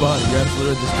back into his body. You're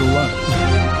absolutely right. They're still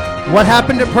alive. What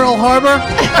happened at Pearl Harbor?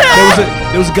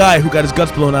 There was a guy who got his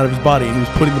guts blown out of his body and he was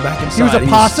putting them back inside. He was a possum?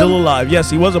 He was still alive. Yes,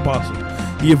 he was a possum.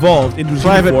 He evolved into his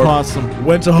Private uniform, possum.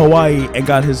 went to Hawaii and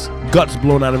got his guts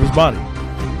blown out of his body.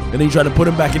 And then he tried to put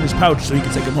him back in his pouch so he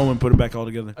could take him home and put him back all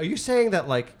together. Are you saying that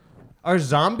like are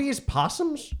zombies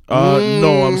possums?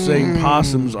 No, I'm saying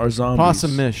possums are zombies.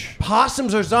 Possum-ish.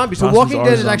 Possums are zombies. So Possums Walking are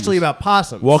Dead is zombies. actually about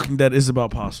possums. Walking Dead is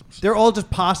about possums. They're all just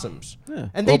possums. Yeah.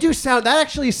 And they do sound that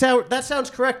sounds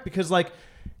correct because like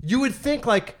you would think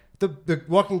like the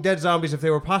Walking Dead zombies, if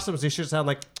they were possums, they should sound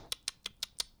like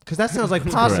because that sounds like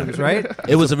possums, right?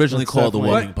 It was originally called the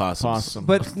definitely Walking Possums.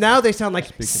 But now they sound like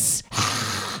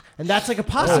and that's like a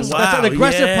possum. Oh, wow. That's an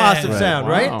aggressive Yeah. possum Right. sound,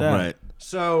 Wow. right? Right.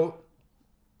 So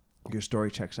your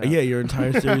story checks out. Yeah, your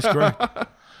entire theory is correct.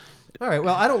 All right,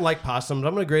 well, I don't like possums.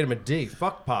 I'm going to grade them a D.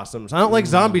 Fuck possums. I don't like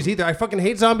zombies either. I fucking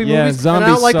hate zombie Yeah, movies. And I don't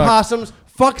zombies like suck. possums.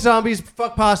 Fuck zombies.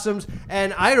 Fuck possums.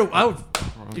 And I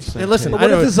listen, But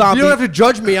what if the zombie- you don't have to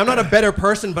judge me. I'm not a better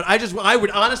person, but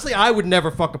I would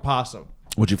never fuck a possum.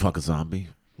 Would you fuck a zombie?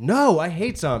 No, I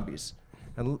hate zombies.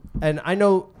 And I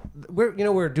know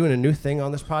we're doing a new thing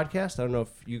on this podcast. I don't know if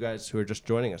you guys who are just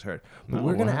joining us heard, but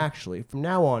we're going to actually, from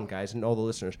now on, guys, and all the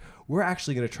listeners, we're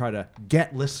actually going to try to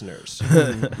get listeners.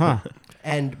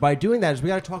 And by doing that is we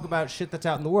got to talk about shit that's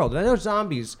out in the world. And I know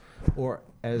zombies, or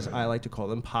as I like to call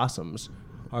them, possums,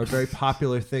 are a very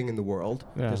popular thing in the world.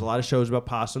 Yeah. There's a lot of shows about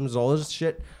possums, all this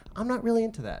shit. I'm not really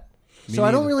into that. So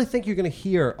I don't really think you're going to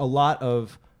hear a lot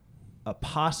of a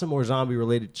possum or zombie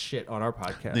related shit on our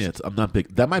podcast. Yeah, I'm not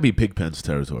big. That might be Pigpen's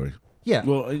territory. Yeah,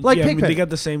 Well, like yeah, I mean, Pigpen. they got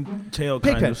the same tail,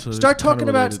 kind Pigpen. of. So Start it's kinda talking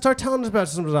about. related. Start telling us about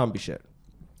some zombie shit.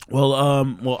 Well,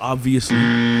 obviously.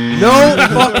 No,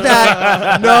 fuck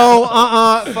that.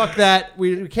 No, fuck that.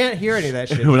 We can't hear any of that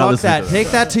shit. We're not Fuck listening that. to that. Take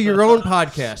that to your own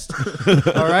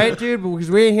podcast. All right, dude? Because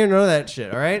we ain't hearing none of that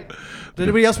shit, all right? Does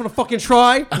anybody else want to fucking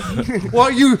try? Why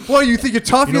you think you're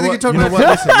tough? You think you're talking You know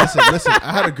about what? Listen.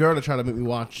 I had a girl that tried to make me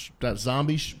watch that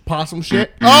zombie possum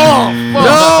shit. Oh,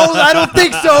 no, I don't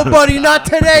think so, buddy. Not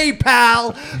today,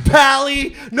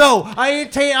 Pally. No, I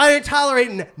ain't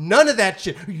tolerating none of that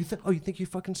shit. You think you're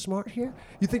fucking smart here?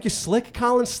 You think you're slick,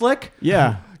 Colin Slick?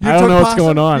 Yeah. You I don't talk know what's possum?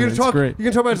 going on. You It's gonna great. You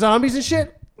can talk about zombies and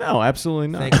shit? No, absolutely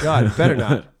not. Thank God. Better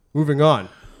not. Moving on.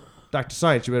 Dr.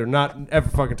 Science, you better not ever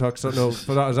fucking talk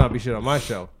zombie shit on my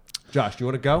show. Josh, do you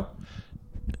want to go?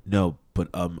 No, but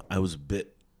I was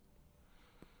bit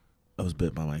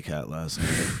by my cat last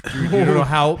night. You don't know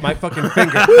how my fucking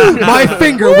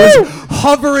finger was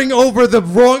hovering over the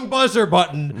wrong buzzer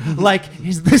button. Like,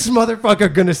 is this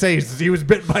motherfucker gonna say he was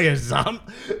bit by a zombie?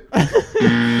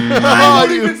 I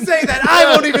won't even say that. I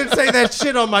won't even say that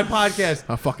shit on my podcast.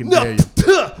 I fucking dare you.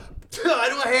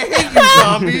 I hate you,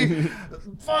 zombie.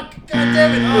 Fuck,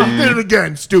 goddamn it. I did it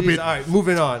again, stupid. All right,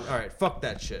 moving on. All right, fuck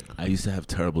that shit. I used to have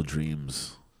terrible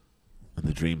dreams, and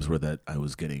the dreams were that I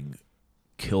was getting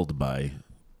killed by.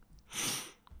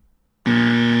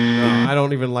 No, I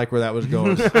don't even like where that was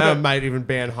going. I might even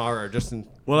ban horror just in.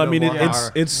 Well, I mean,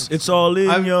 it's all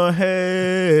in your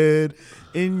head.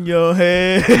 In your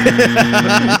head.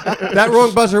 That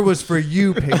wrong buzzer was for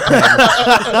you, Pigpen.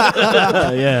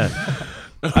 Yeah,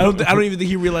 I don't even think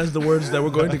he realized the words that were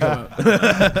going to come out.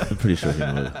 I'm pretty sure he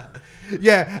knew it.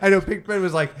 Yeah, I know. Pigpen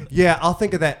was like, "Yeah, I'll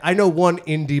think of that. I know one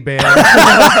indie band."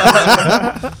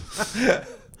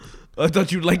 I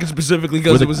thought you'd like it specifically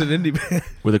because it was an indie band.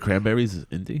 Were the Cranberries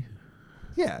indie?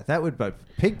 Yeah, that would. But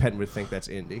Pigpen would think that's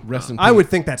indie. Rest in I peace. would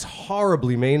think that's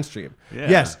horribly mainstream. Yeah.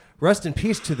 Yes, rest in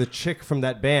peace to the chick from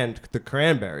that band, the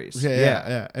Cranberries.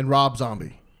 Yeah. And Rob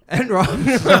Zombie. And Rob.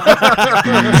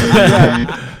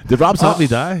 Did Rob Zombie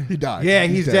die? He died. Yeah,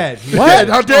 he's dead. What?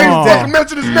 How dare you fucking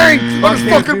mention his name on his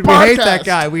fucking podcast? We hate that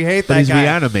guy. We hate that But he's guy.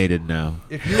 reanimated now.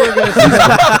 If you were going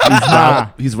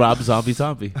to He's Rob Zombie.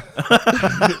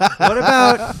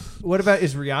 What about,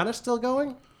 is Rihanna still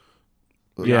going?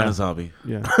 Rihanna Zombie.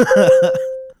 Yeah.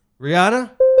 Rihanna?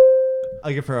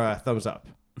 I'll give her a thumbs up.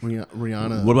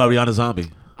 Rihanna. What about Rihanna Zombie?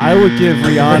 I would give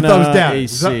Rihanna thumbs down. a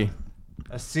C.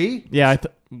 A C? Yeah.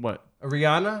 What? A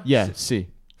Rihanna? Yeah, C.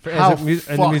 How as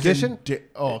a musician?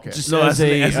 Oh, okay. Just No, as as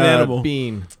a an animal.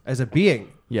 being. As a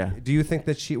being? Yeah. Do you think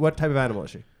that what type of animal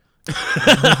is she?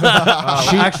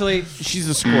 Actually, She's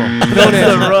a squirrel. don't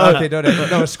answer. Okay, don't answer.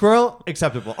 No, a squirrel,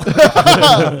 acceptable.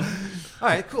 All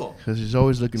right, cool. Because he's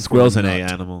always looking Squirrel's for an A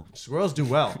animal. Squirrels do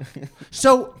well.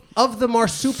 So, of the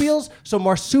marsupials,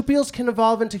 marsupials can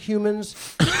evolve into humans.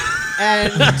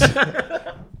 And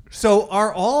so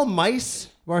are all mice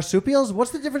marsupials?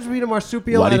 What's the difference between a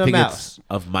marsupial Why do and you a think mouse? it's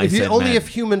of mice and only men? if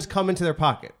humans come into their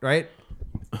pocket, right?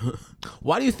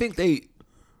 Why do you think they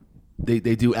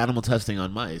do animal testing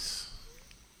on mice?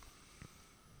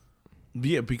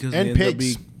 Yeah, because And they end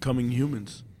pigs. up becoming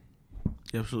humans.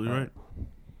 You're absolutely right.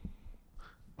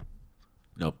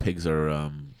 No, pigs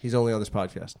are. He's only on this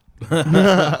podcast.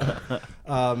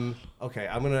 Okay,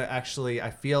 I'm going to actually, I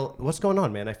feel, what's going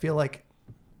on, man? I feel like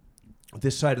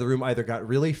this side of the room either got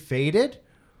really faded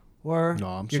or No,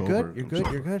 I'm you're sober. good. You're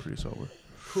good. You're good. Pretty sober.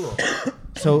 Cool.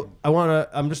 So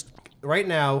I'm just right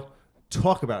now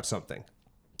talk about something.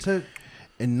 In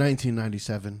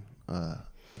 1997, no,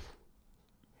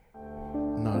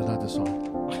 it's not this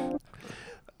song.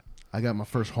 I got my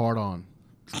first hard on.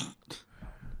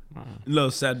 No,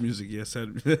 sad music. Yeah,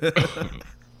 sad.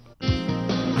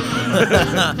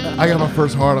 I got my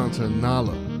first hard on to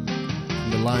Nala from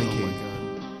The Lion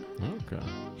King. Okay.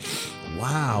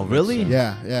 Wow, really?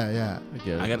 Yeah. I get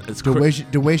it. I got it's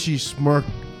The way she smirked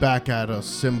back at us,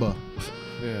 Simba,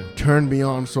 Yeah. turned me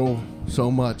on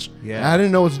so much. Yeah. I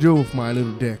didn't know what to do with my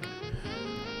little dick,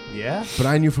 Yeah? but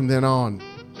I knew from then on,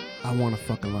 I want to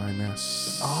fuck a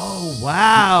lioness. Oh,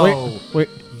 wow. Wait.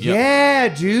 Yeah,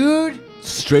 dude.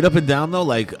 straight up and down though.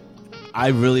 Like, I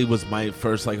really was my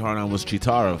first like hard on was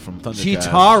Chitara from Thundercats.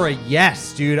 Chitara,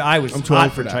 yes, dude. I was I'm too hot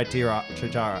old for for that.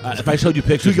 Chitara. If I showed you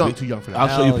pictures, Too young for that. I'll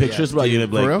show Hell you pictures, yeah, but you're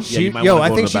gonna be For real? like, yeah, you might Yo, wanna I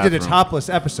go think to she the did a bathroom. topless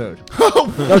episode.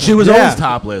 No, she was Yeah. always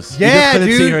topless. You Yeah, just couldn't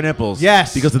see dude. her nipples.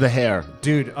 Yes. because of the hair.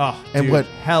 Dude, And dude, what-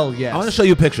 hell yes. I want to show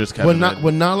you pictures, Kevin.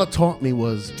 What Nala taught me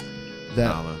was that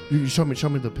Nala. you show me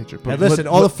the picture. Hey, listen,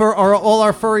 all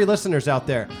our furry listeners out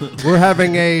there, we're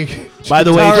having a By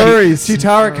the way,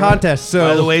 Chitara contest. So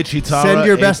By the way, Chitara send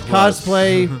your A+. best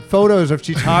cosplay photos of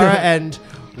Chitara, and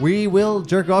we will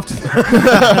jerk off to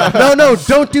them. No,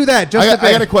 don't do that. Just I a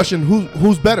bit. got a question.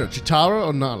 Who's better, Chitara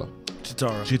or Nala?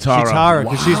 Chitara. Chitara,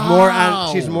 because she's more. Wow.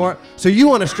 She's more. So you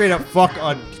want to straight up fuck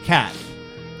a cat?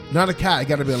 Not a cat. It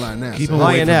got to be a lioness. Keep 'em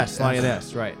away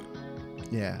Lioness, right?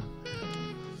 Yeah.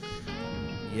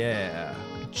 Yeah.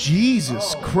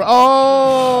 Jesus Christ.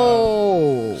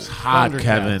 Oh. It's hot,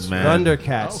 Kevin, man.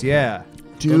 Thundercats, yeah.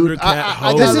 Dude.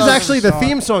 Thundercat This is Hose. actually the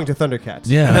theme song to Thundercats.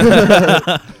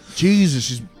 Yeah,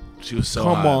 Jesus. she was so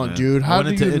Come hot, on, man. dude. I How went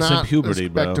do into you instant not puberty,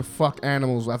 expect bro? to fuck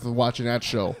animals after watching that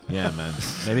show? Yeah, man.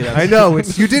 Maybe that's I know.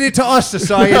 You did it to us,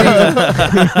 society.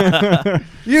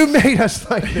 You made us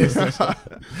like this.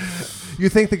 You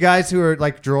think the guys who are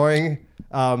like drawing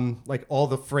like all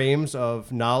the frames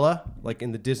of Nala, like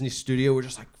in the Disney studio, were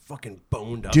just like fucking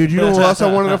boned up. Dude, you know who else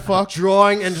I wanted to fuck?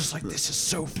 Drawing and just like, this is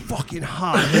so fucking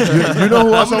hot. You know who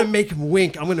I'm else? gonna make him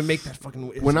wink. I'm gonna make that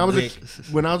fucking. When I was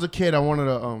wink. a kid, I wanted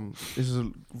to this is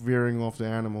veering off the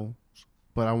animal,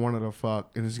 but I wanted to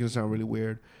fuck, and this is gonna sound really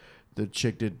weird. The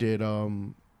chick that did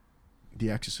The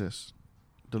Exorcist.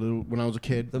 When I was a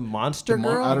kid. The monster The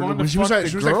mon- girl. I don't know. wanted When to she was fuck like, the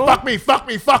she was like, girl? fuck me.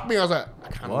 I was like, I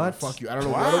kind of want What? to fuck you. I don't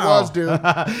know what it was, dude.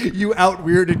 You out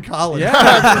weirded Colin.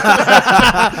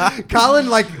 Yeah. Colin,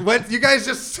 like, went. You guys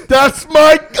just. That's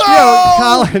my goal. Yo,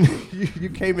 Colin, you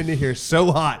came into here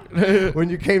so hot. When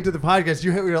you came to the podcast,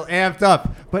 you were amped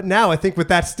up. But now I think with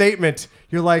that statement,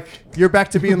 you're back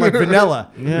to being like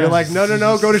vanilla. Yeah. You're like, no,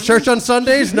 go to church on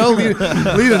Sundays. No, lead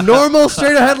a normal,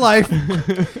 straight ahead life.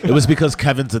 It was because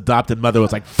Kevin's adopted mother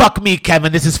was like, "Fuck me,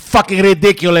 Kevin. This is fucking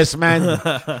ridiculous, man."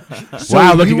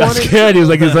 Wow, look, you he got wanted- scared. He was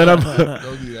like, "Is that up?"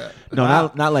 Don't do that.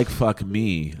 No, not like fuck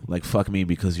me. Like fuck me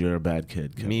because you're a bad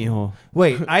kid. Kevin. Mijo.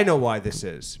 Wait, I know why this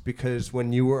is. Because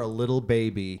when you were a little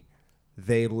baby,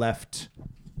 they left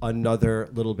another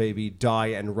little baby die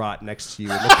and rot next to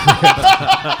you in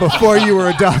the crib before you were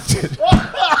adopted.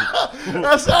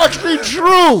 That's actually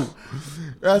true.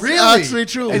 That's Really? actually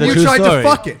true. And a you true tried story. to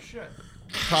fuck it.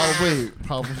 Probably.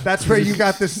 That's where you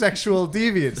got this sexual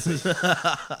deviancy.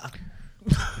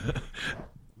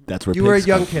 That's where You were a pigs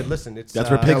young come. kid. Listen, it's That's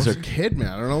where I pigs was are. a kid, man.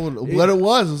 I don't know what it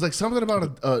was. It was like something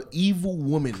about a evil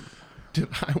woman.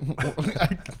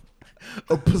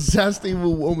 A possessed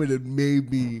evil woman that made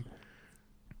me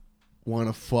want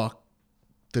to fuck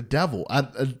the devil.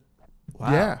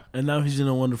 Yeah, And now he's in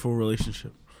a wonderful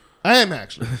relationship. I am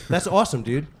actually. That's awesome,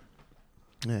 dude.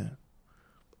 Yeah.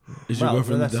 Is your Well,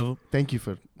 girlfriend the that's- devil? Thank you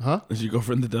for, huh? Is your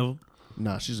girlfriend the devil?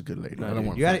 Nah, she's a good lady. I dude, don't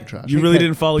want you to gotta- fucking trash. You her. really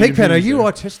didn't follow Pigpen, your are dreams you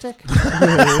there. autistic?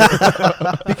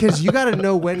 Because you got to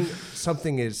know when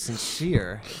something is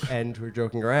sincere, and we're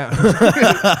joking around.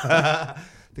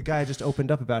 The guy just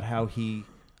opened up about how he,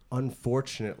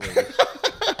 unfortunately,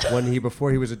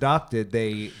 before he was adopted,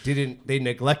 they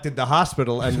neglected the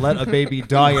hospital and let a baby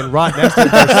die in rot nesting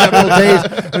for several days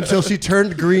until she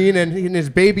turned green, and in his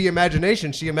baby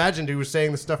imagination, she imagined he was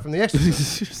saying the stuff from The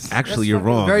Exorcist. Actually, you're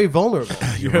wrong. Very vulnerable.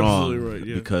 You're You're wrong. absolutely right,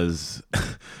 yeah. Because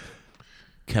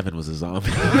Kevin was a zombie.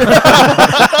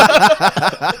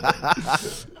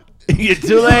 You're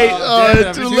too late.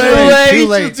 Too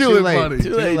late. Too late.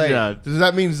 Too late, John. Does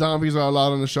that mean zombies are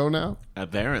allowed on the show now?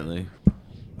 Apparently.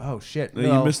 Oh shit!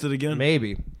 Yeah, you missed it again?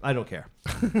 Maybe I don't care.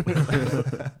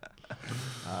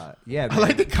 Yeah, I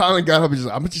like that Colin got up and just,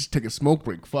 I'm going to just take a smoke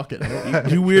break. Fuck it.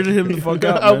 You weirded him the fuck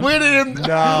out, I man. weirded him.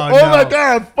 No, Oh no. my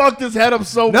God. I fucked his head up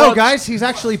so No, much. guys, he's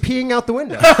actually peeing out the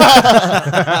window.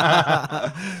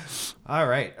 All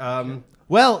right.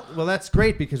 Well, that's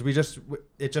great because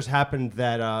it just happened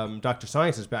that Dr.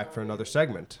 Science is back for another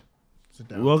segment.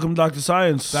 Welcome, Dr.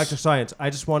 Science. Dr. Science, I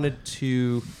just wanted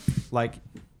to,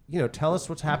 tell us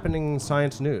what's happening in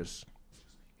science news.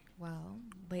 Well,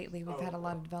 lately we've had a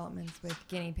lot of developments with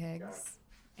guinea pigs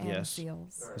and Yes.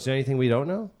 seals. Is there anything we don't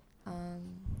know?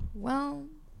 Well,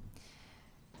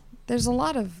 there's a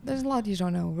lot you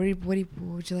don't know. What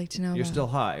would you like to know? You're about? still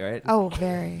high, right? Oh,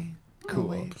 very. Cool.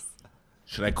 Always.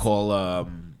 Should I call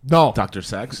No. Dr.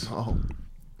 Sex? Oh.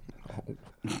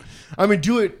 I mean,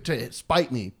 do it to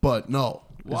spite me, but no.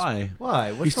 Why?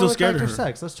 Why? What's He's still wrong with scared of Dr. her.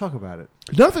 Sex? Let's talk about it.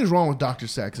 Nothing's wrong with Dr.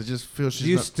 Sex. I just feel she's Do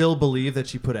you not. still believe that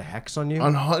she put a hex on you?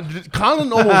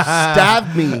 Colin almost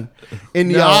stabbed me in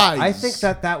the eyes. I think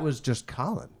that was just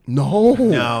Colin. No.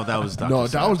 No, that was Dr. No,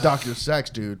 Sex. that was Dr. Sex,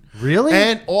 dude. Really?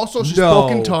 And also, she No.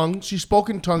 spoke in tongues. She spoke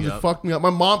in tongues. It fucked me up. My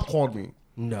mom called me.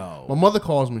 No. My mother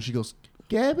calls me. She goes,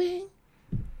 Gabby?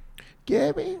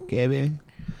 Kevin,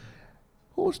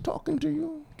 Who's talking to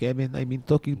you? Kevin, I've been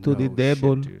talking to No the shit,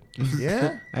 devil. dude.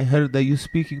 Yeah? I heard that you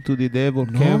speaking to the devil,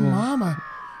 No, Kevin. mama.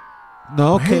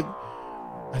 No, Hey. Kevin.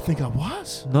 I think I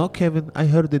was. No, Kevin. I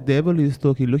heard the devil is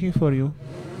talking, looking for you.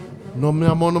 No, mi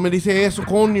amor, no me dice eso,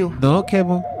 coño. No,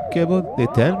 Kevin. Kevin, they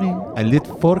tell me I lit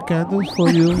 4 candles for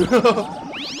you.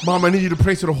 Mom, I need you to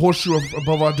pray to the horseshoe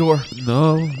above our door.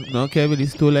 No, Kevin.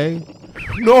 It's too late.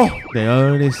 No. They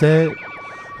already said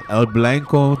El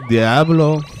Blanco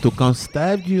Diablo to come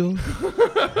stab you.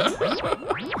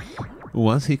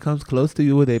 Once he comes close to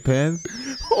you with a pen,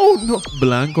 Oh, no.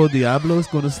 Blanco Diablo is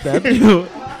gonna stab you.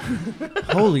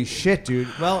 Holy shit, dude.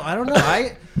 Well, I don't know.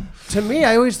 To me,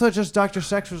 I always thought just Dr.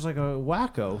 Sex was like a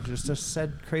wacko, just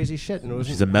said crazy shit, and it was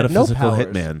She's a metaphysical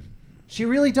hitman. She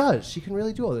really does. She can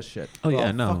really do all this shit. Oh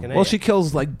yeah, no. fucking Well, A. she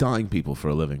kills like dying people for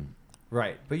a living.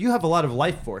 Right, but you have a lot of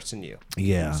life force in you,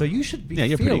 Yeah. so you should be. Yeah,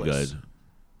 you're fearless. pretty good.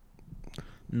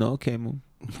 No, Kemu.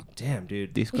 Damn,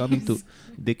 dude. This coming to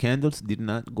the candles did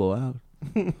not go out.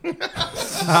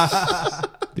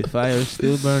 The fire is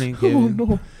still burning, Kevin. Oh,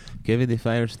 no. Kevin, the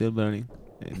fire is still burning.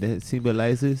 And that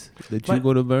symbolizes that But- you're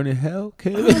going to burn in hell,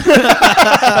 Kevin.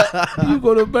 You're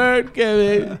going to burn,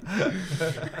 Kevin.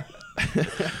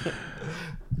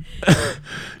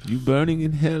 You burning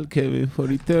in hell, Kevin, for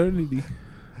eternity.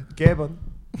 Kevin,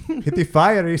 the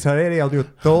fire is already on your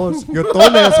toes. Your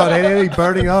toenails are already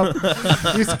burning up.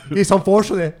 It's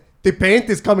unfortunate. The paint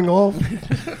is coming off.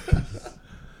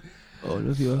 All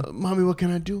of you. Mommy, what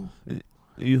can I do?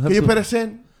 You have ¿Qué yo to. puedo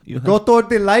hacer? You have Go toward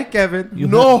the light, Kevin.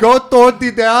 No. Go toward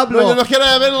the diablo. No, yo no quiero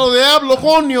ver lo diablo,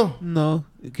 coño. No,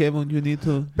 Kevin, you need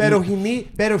to. Pero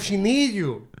she need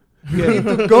you. You need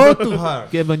to go to her.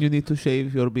 Kevin, you need to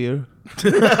shave your beard.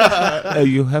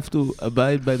 You have to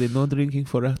abide by the no drinking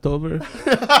for October.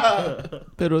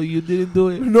 Pero you didn't do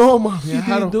it. No, mommy. You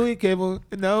didn't do it, Kevin.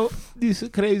 Now this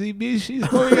crazy bitch, she's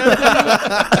going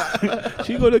after you.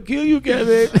 She's gonna kill you,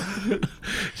 Kevin.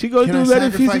 She going Can to I do that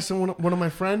if sacrifice one of my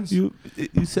friends? you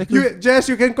sacrifice. Jess,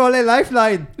 you can call a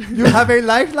lifeline. You have a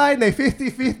lifeline, a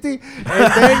 50-50, and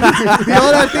then the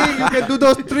other thing, you can do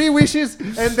those 3 wishes,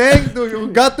 and then you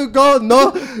got to go.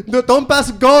 No, don't pass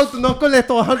gold. No collect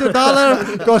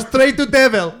 $100. Go straight to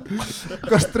devil.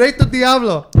 Go straight to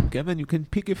Diablo. Kevin, you can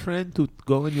pick a friend to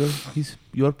go in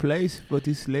your place, but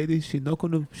this lady, she not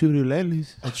gonna shoot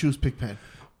relentless. I choose Pigpen.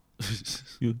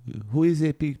 Who is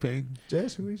a Pigpen?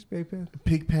 Jess, who is Pigpen?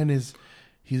 Pigpen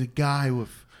he's a guy who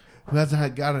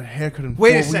hasn't got a haircut in 4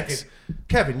 Wait a weeks. second.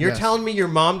 Kevin, you're Yes. telling me your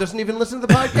mom doesn't even listen to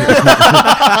the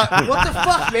podcast? What the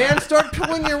fuck, man? Start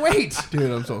pulling your weight. Dude,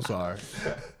 I'm so sorry.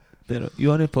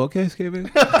 You on a podcast,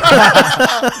 Kevin?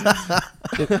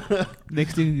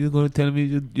 Next thing you're gonna tell me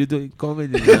you're doing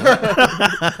comedy.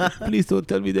 Please don't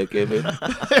tell me that, Kevin.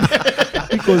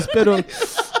 because Kevin,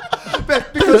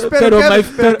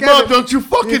 Mom, don't you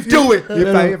fucking do it.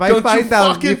 If I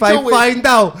find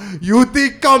out you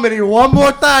did comedy one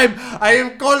more time, I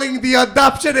am calling the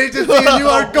adoption agency and you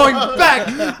are going back.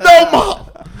 No, Mom.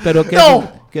 Pero Kevin,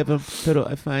 No. Kevin, pero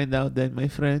I find out that my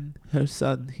friend, her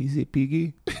son, he's a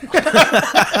piggy.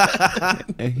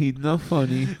 And he's not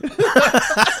funny.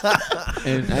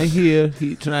 And I hear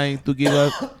he trying to give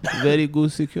up very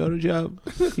good secure job.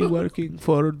 He working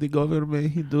for the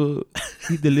government. He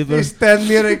deliver. He stand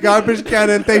near a garbage can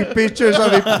and take pictures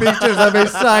of a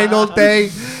sign all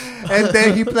day. And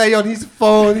then he play on his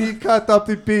phone. He cut up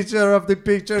the picture of the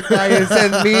picture guy and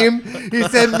send meme. He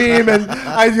sent meme and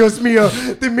ay Dios mío,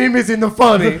 the meme is in the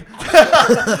funny.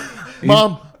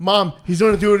 Mom, he's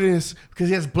only doing this because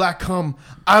he has black cum.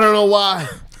 I don't know why.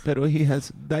 Pero he has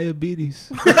diabetes.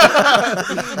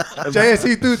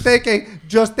 JSC, to take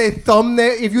just a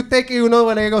thumbnail. If you take,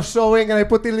 when I go showing and I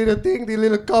put the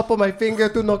little cup on my finger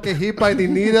to not get hit by the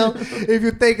needle. If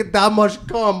you take that much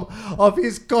cum of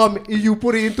his cum, you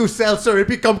put it into seltzer, it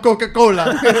become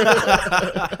Coca-Cola.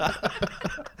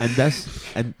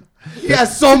 and he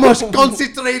has so much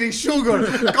concentrated sugar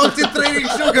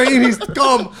in his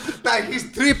cum that he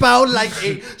strip out like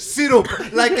a syrup,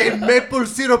 like a maple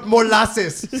syrup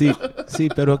molasses. See,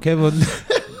 pero Kevin,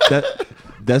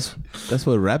 that's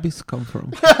where rabbits come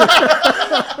from.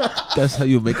 That's how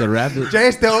you make a rabbit.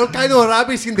 Yes, there are all kind of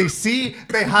rabbits in the sea.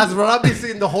 They has rabbits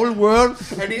in the whole world,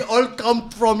 and it all come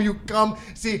from you come.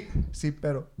 See,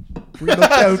 pero we don't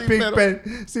tell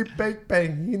Pigpen. See,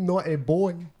 Pigpen, he not a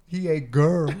boy. He a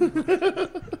girl.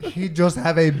 He just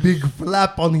have a big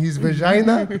flap on his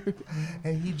vagina,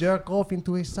 and he jerk off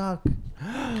into a sock.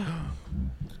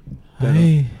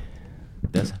 Hey.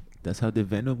 That's how the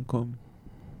venom come.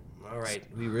 All right,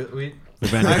 we ran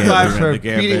high fives for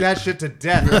beating that shit to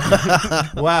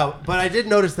death. Wow, but I did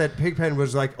notice that Pigpen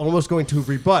was like almost going to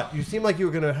rebut. You seemed like you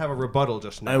were going to have a rebuttal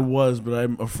just now. I was, but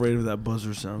I'm afraid of that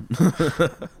buzzer sound.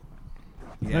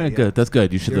 Yeah, good. That's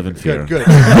good. You should live in fear. Good.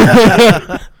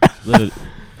 live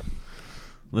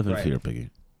in fear,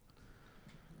 Piggy.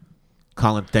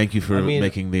 Colin, thank you for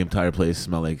making the entire place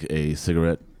smell like a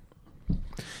cigarette.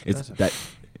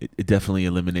 It definitely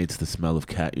eliminates the smell of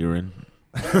cat urine.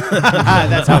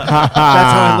 That's how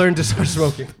I learned to start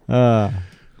smoking.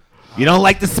 You don't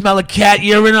like the smell of cat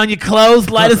urine on your clothes?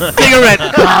 Light a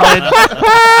cigarette, Colin.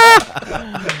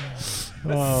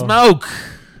 Smoke.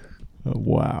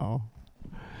 Wow.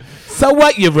 So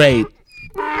what, you rate?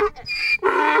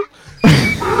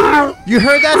 You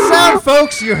heard that sound,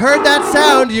 folks. You heard that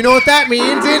sound. You know what that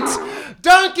means. It's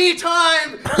donkey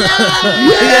time.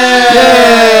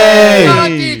 Yay!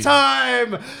 Donkey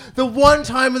time. The one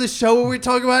time of the show where we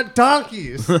talk about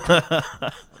donkeys.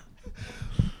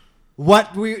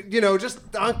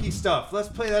 Just donkey stuff. Let's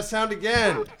play that sound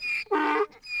again.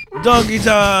 Donkey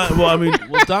time. Well,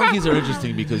 donkeys are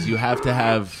interesting because you have to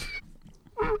have...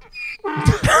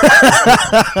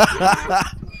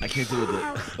 I can't do it.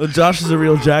 Well, Josh is a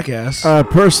real jackass.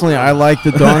 Personally, I like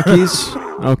the donkeys.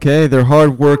 Okay, they're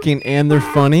hardworking and they're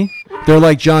funny. They're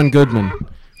like John Goodman.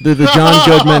 They're the John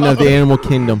Goodman of the animal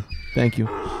kingdom. Thank you.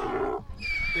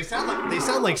 They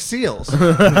sound like seals.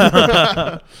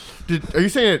 Are you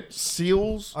saying that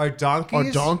seals are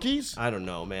donkeys? I don't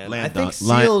know, man. I think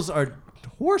seals are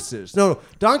horses. No,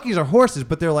 donkeys are horses,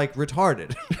 but they're like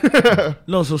retarded.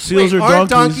 No, so seals are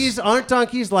donkeys. Aren't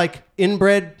donkeys like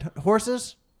inbred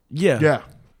horses? Yeah.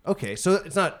 Okay, so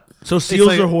it's not. So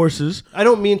seals are horses. I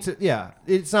don't mean to. Yeah,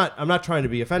 it's not. I'm not trying to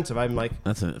be offensive. I'm like.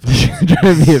 That's it. Trying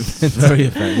to be offensive. Very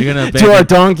offensive. You're gonna to our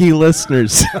donkey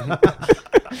listeners.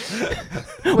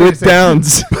 With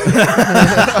downs.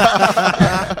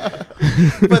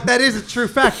 But that is a true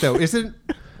fact, though, isn't?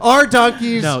 Are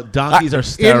donkeys? No, donkeys are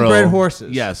sterile. Inbred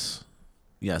horses. Yes.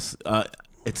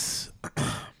 It's.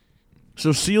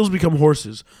 So seals become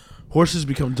horses. Horses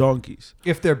become donkeys.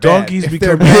 If they're bad. Donkeys if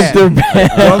become they're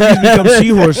bad. donkeys become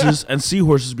seahorses, and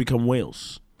seahorses become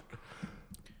whales.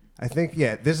 I think,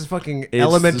 this is fucking It's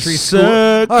elementary the school.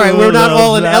 All right, we're not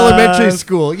all in life. elementary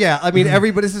school. Yeah, I mean,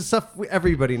 this is stuff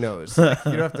everybody knows. Like,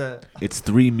 you don't have to. It's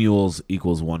 3 mules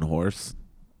equals 1 horse.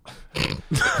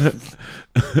 No.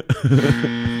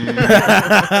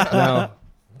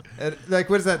 Like,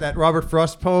 what is that? That Robert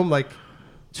Frost poem? Like,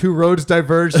 2 roads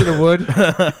diverged in a wood.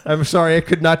 I'm sorry, I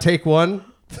could not take one.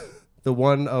 The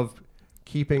one of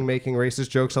making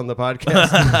racist jokes on the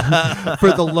podcast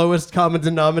for the lowest common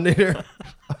denominator.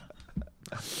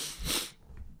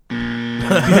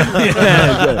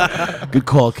 Good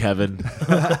call, Kevin.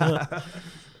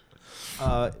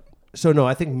 So no,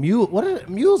 I think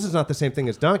mules is not the same thing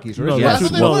as donkeys, right? No, Yes,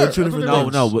 that's well, they're two different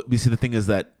things. No. You see, the thing is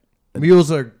that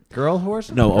Mules are girl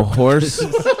horse? no, a horse.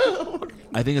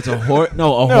 I think it's a horse.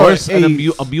 No, a horse and a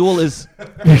mule. A mule is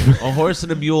a horse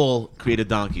and a mule create a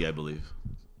donkey, I believe.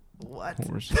 What?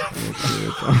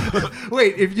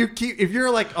 Wait, if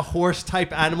you're like a horse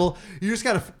type animal, you just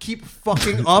gotta keep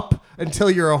fucking up until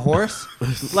you're a horse.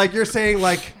 Like you're saying,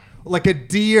 like a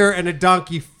deer and a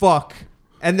donkey fuck,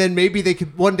 and then maybe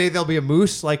one day they'll be a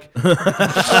moose. Like,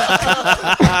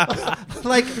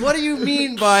 like what do you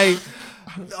mean by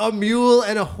a mule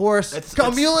and a horse?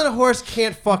 A mule and a horse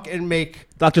can't fuck and make.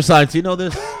 Dr. Science, you know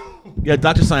this? Yeah,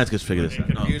 Dr. Science could figure this out.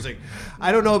 Confusing.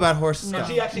 I don't know about horse stuff.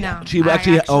 She actually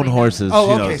owned horses. Oh,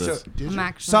 she okay. knows this. I'm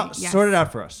actually yes. Sort it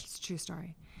out for us. It's a true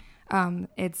story.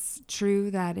 It's true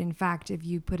that in fact, if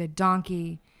you put a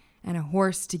donkey and a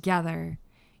horse together,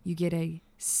 you get a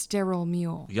sterile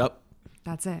mule. Yep.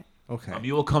 That's it. Okay. A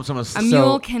mule comes from a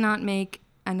mule cannot make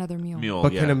another mule.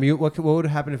 But can a mule? What would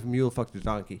happen if a mule fucked a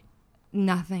donkey?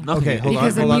 Nothing. Okay, hold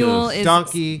because on. a mule is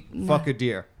donkey fuck a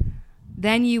deer.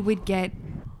 Then you would get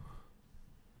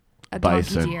a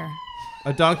Bison. donkey deer.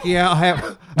 A donkey, I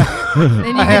have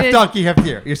donkey, half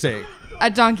deer. You're saying a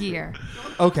donkey ear.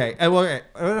 Okay, and what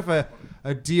if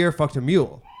a deer fucked a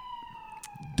mule?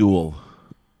 Duel.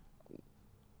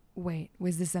 Wait,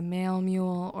 was this a male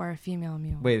mule or a female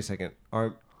mule? Wait a second.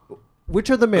 Which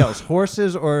are the males,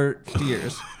 horses or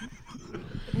deers?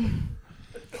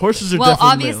 Horses are well,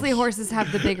 definitely obviously males. horses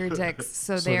have the bigger dicks,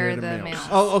 so they're the males.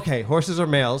 Oh, okay. Horses are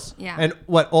males. Yeah. And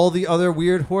what? All the other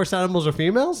weird horse animals are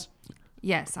females?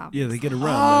 Yes, obviously. Yeah, they get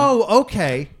around. Oh,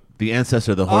 okay. The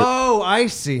ancestor of the horse. Oh, I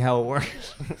see how it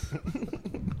works.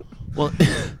 Well,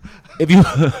 if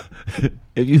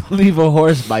you leave a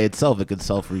horse by itself, it can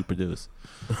self-reproduce.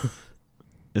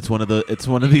 It's one of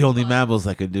the only mammals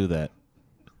that can do that.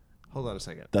 Hold on a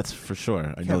second. That's for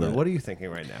sure. I know Kevin, that. what are you thinking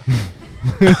right now?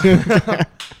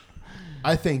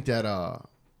 I think that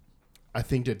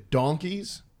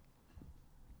donkeys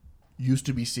used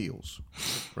to be seals,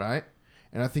 right?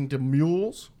 And I think the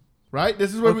mules, right?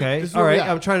 This is where this is all right.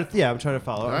 I'm trying to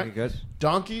follow. All right? Okay, good.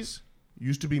 Donkeys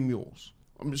used to be mules.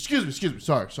 Excuse me.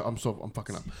 Sorry. I'm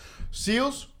fucking up.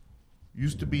 Seals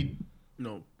used to be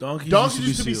donkeys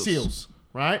used to be seals,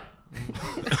 right?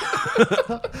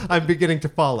 I'm beginning to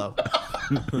follow.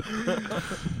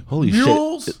 Holy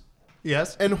Mules, shit.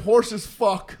 Yes. and horses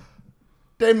fuck.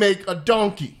 They make a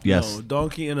donkey. Yes. No,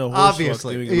 donkey and a horse.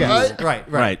 Obviously. Fuck, Yes. Right?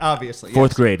 Right. Obviously.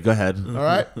 Fourth yes. grade. Go ahead. All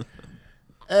right.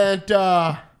 And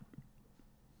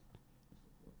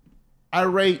I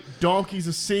rate donkeys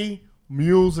a C,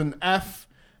 mules an F,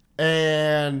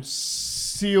 and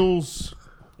seals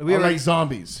are like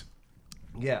zombies.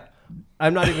 Yeah.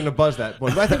 I'm not even going to buzz that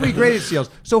one. But I think we graded seals.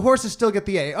 So horses still get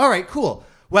the A. All right, cool.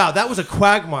 Wow, that was a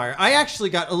quagmire. I actually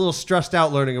got a little stressed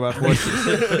out learning about horses.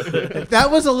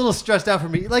 That was a little stressed out for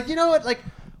me. Like, you know what? Like,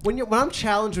 when I'm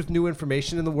challenged with new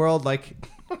information in the world, like,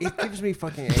 it gives me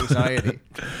fucking anxiety.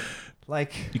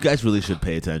 Like, You guys really should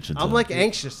pay attention to I'm it. like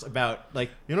anxious about, like,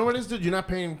 You know what it is, dude? You're not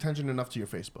paying attention enough to your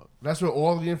Facebook. That's where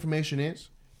all the information is.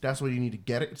 That's where you need to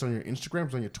get it. It's on your Instagram.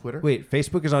 It's on your Twitter. wait,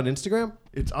 Facebook is on Instagram?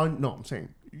 It's on. No, I'm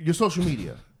saying your social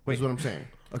media. Is what I'm saying.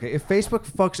 Okay, if Facebook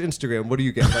fucks Instagram, what do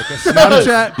you get? Like a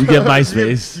Snapchat? You get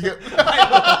MySpace.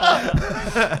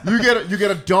 You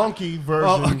get a donkey version.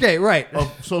 Oh, okay, right.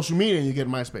 Of social media, and you get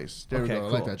MySpace. There Okay, we go. I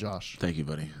cool. like that, Josh. Thank you,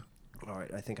 buddy. All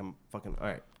right, I think I'm fucking... All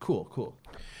right, cool.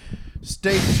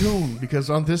 Stay tuned because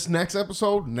on this next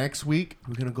episode, next week,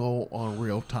 we're gonna go on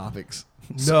real topics.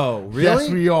 No, really? Yes,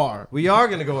 we are. We are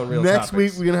going to go on real Next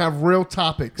topics. week, we're gonna have real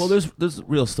topics. Well, there's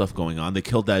real stuff going on. They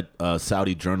killed that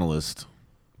Saudi journalist.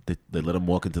 They let him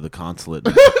walk into the consulate.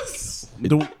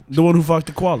 The one who fucked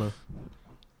the koala.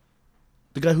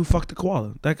 The guy who fucked the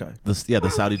koala. That guy. The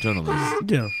Saudi journalist.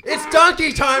 Yeah. It's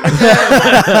donkey time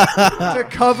again to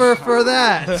cover for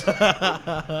that.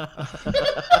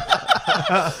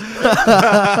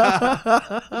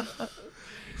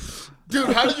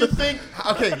 Dude, how did you think?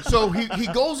 Okay, so he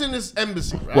goes in this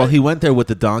embassy, right? Well, he went there with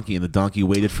the donkey, and the donkey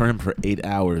waited for him for 8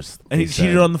 hours. And he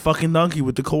cheated on the fucking donkey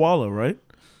with the koala, right?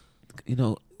 You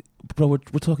know, bro, we're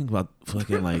talking about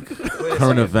fucking like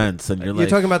current events, and you're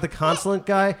talking about the consulate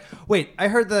guy. Wait, I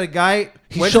heard that a guy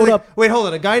showed up. Wait, hold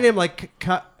on. A guy named like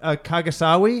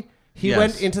Kagasawi. He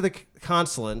went into the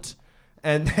consulate.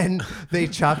 And then they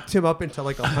chopped him up into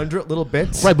like 100 little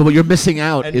bits. Right, but what you're missing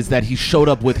out is that he showed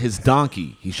up with his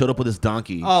donkey.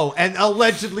 Oh, and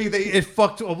allegedly it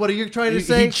fucked. What are you trying to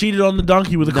say? He cheated on the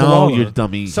donkey with a No, koala. you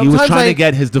dummy. Sometimes he was trying to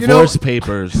get his divorce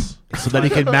papers so that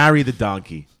he can marry the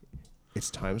donkey. It's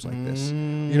times like this.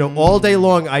 All day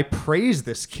long I praise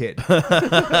this kid.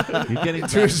 You're getting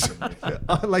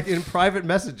like in private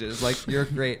messages, like, you're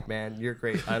great, man. You're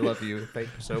great. I love you. Thank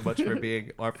you so much for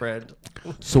being our friend.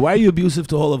 So why are you abusive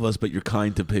to all of us, but you're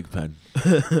kind to Pigpen?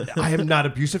 I am not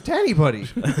abusive to anybody.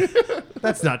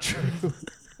 That's not true.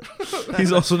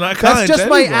 He's also not kind. That's just to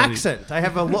my anybody. accent. I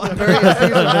have a very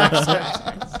abusive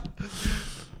accent.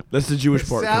 That's the Jewish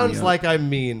part. Sounds like I'm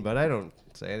mean, but I don't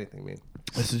say anything mean.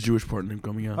 That's the Jewish part name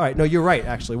coming out. All right, no, you're right,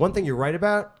 actually. One thing you're right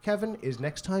about, Kevin, is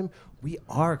next time we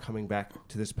are coming back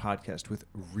to this podcast with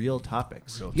real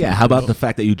topics. Yeah, how about the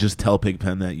fact that you just tell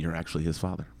Pigpen that you're actually his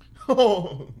father?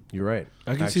 You're right.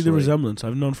 I can see the resemblance.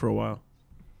 I've known for a while.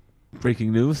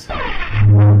 Breaking news?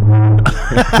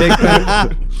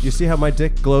 Pigpen, you see how my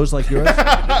dick glows like yours?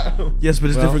 Yes, but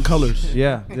it's different colors.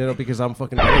 Yeah, because I'm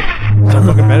fucking better. I'm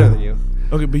fucking better than you.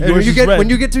 Okay, but yours is red. When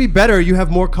you get to be better, you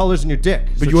have more colors in your dick.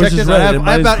 But So yours check is this red out. and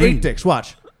I have mine is about green. 8 dicks.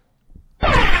 Watch.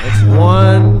 That's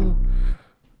one.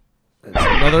 That's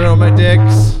another on my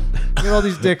dicks. Look at all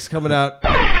these dicks coming out.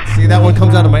 See, that one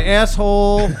comes out of my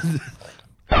asshole.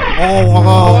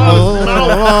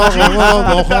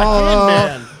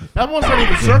 That one's not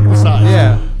even circumcised.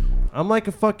 Yeah, I'm like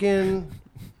a fucking.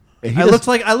 I look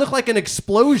like an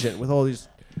explosion with all these.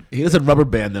 He doesn't rubber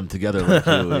band them together like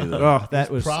you either. Oh,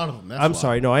 that was. Proud of him. That's I'm why.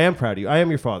 sorry. No, I am proud of you. I am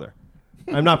your father.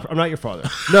 I'm not your father.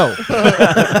 No. Wait.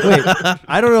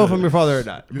 I don't know if I'm your father or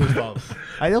not. You're his father.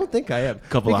 I don't think I am.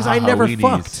 Couple of because I never ha-ha-weenies.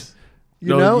 fucked.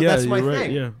 You know, yeah, that's my you're right,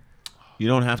 thing. Yeah. You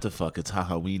don't have to fuck. It's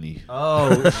ha-ha-weenie. Oh.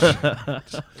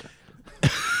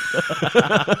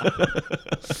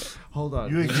 Hold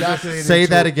on. You ejaculated Say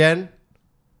into that a- again.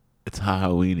 It's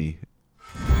ha-ha-weenie.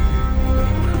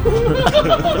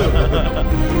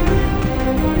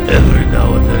 Every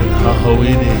now and then,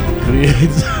 ha-ha-weenie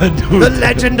creates a new... The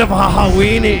legend of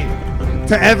Ha-Ha-Weenie.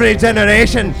 To every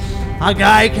generation, a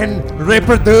guy can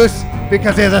reproduce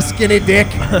because he has a skinny dick.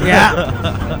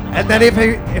 Yeah. And then if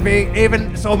he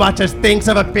even so much as thinks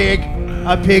of a pig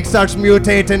starts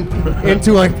mutating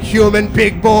into a human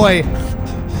pig boy.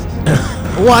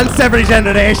 Once every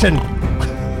generation.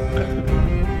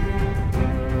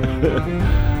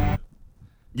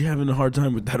 You're having a hard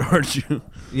time with that, aren't you?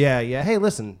 Yeah. Hey,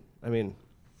 listen. I mean,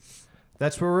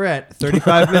 that's where we're at.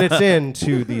 35 minutes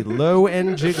into the Low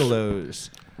End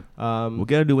Gigolos. We'll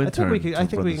get a new intern. I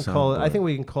think we can call it. I think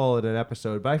we can call it an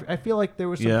episode. But I feel like there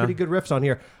was some pretty good riffs on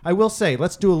here. I will say,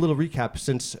 let's do a little recap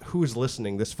since who's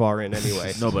listening this far in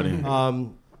anyway. Nobody.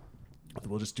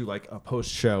 We'll just do like a post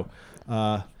show.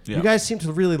 You guys seem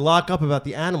to really lock up about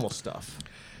the animal stuff.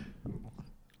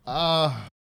 I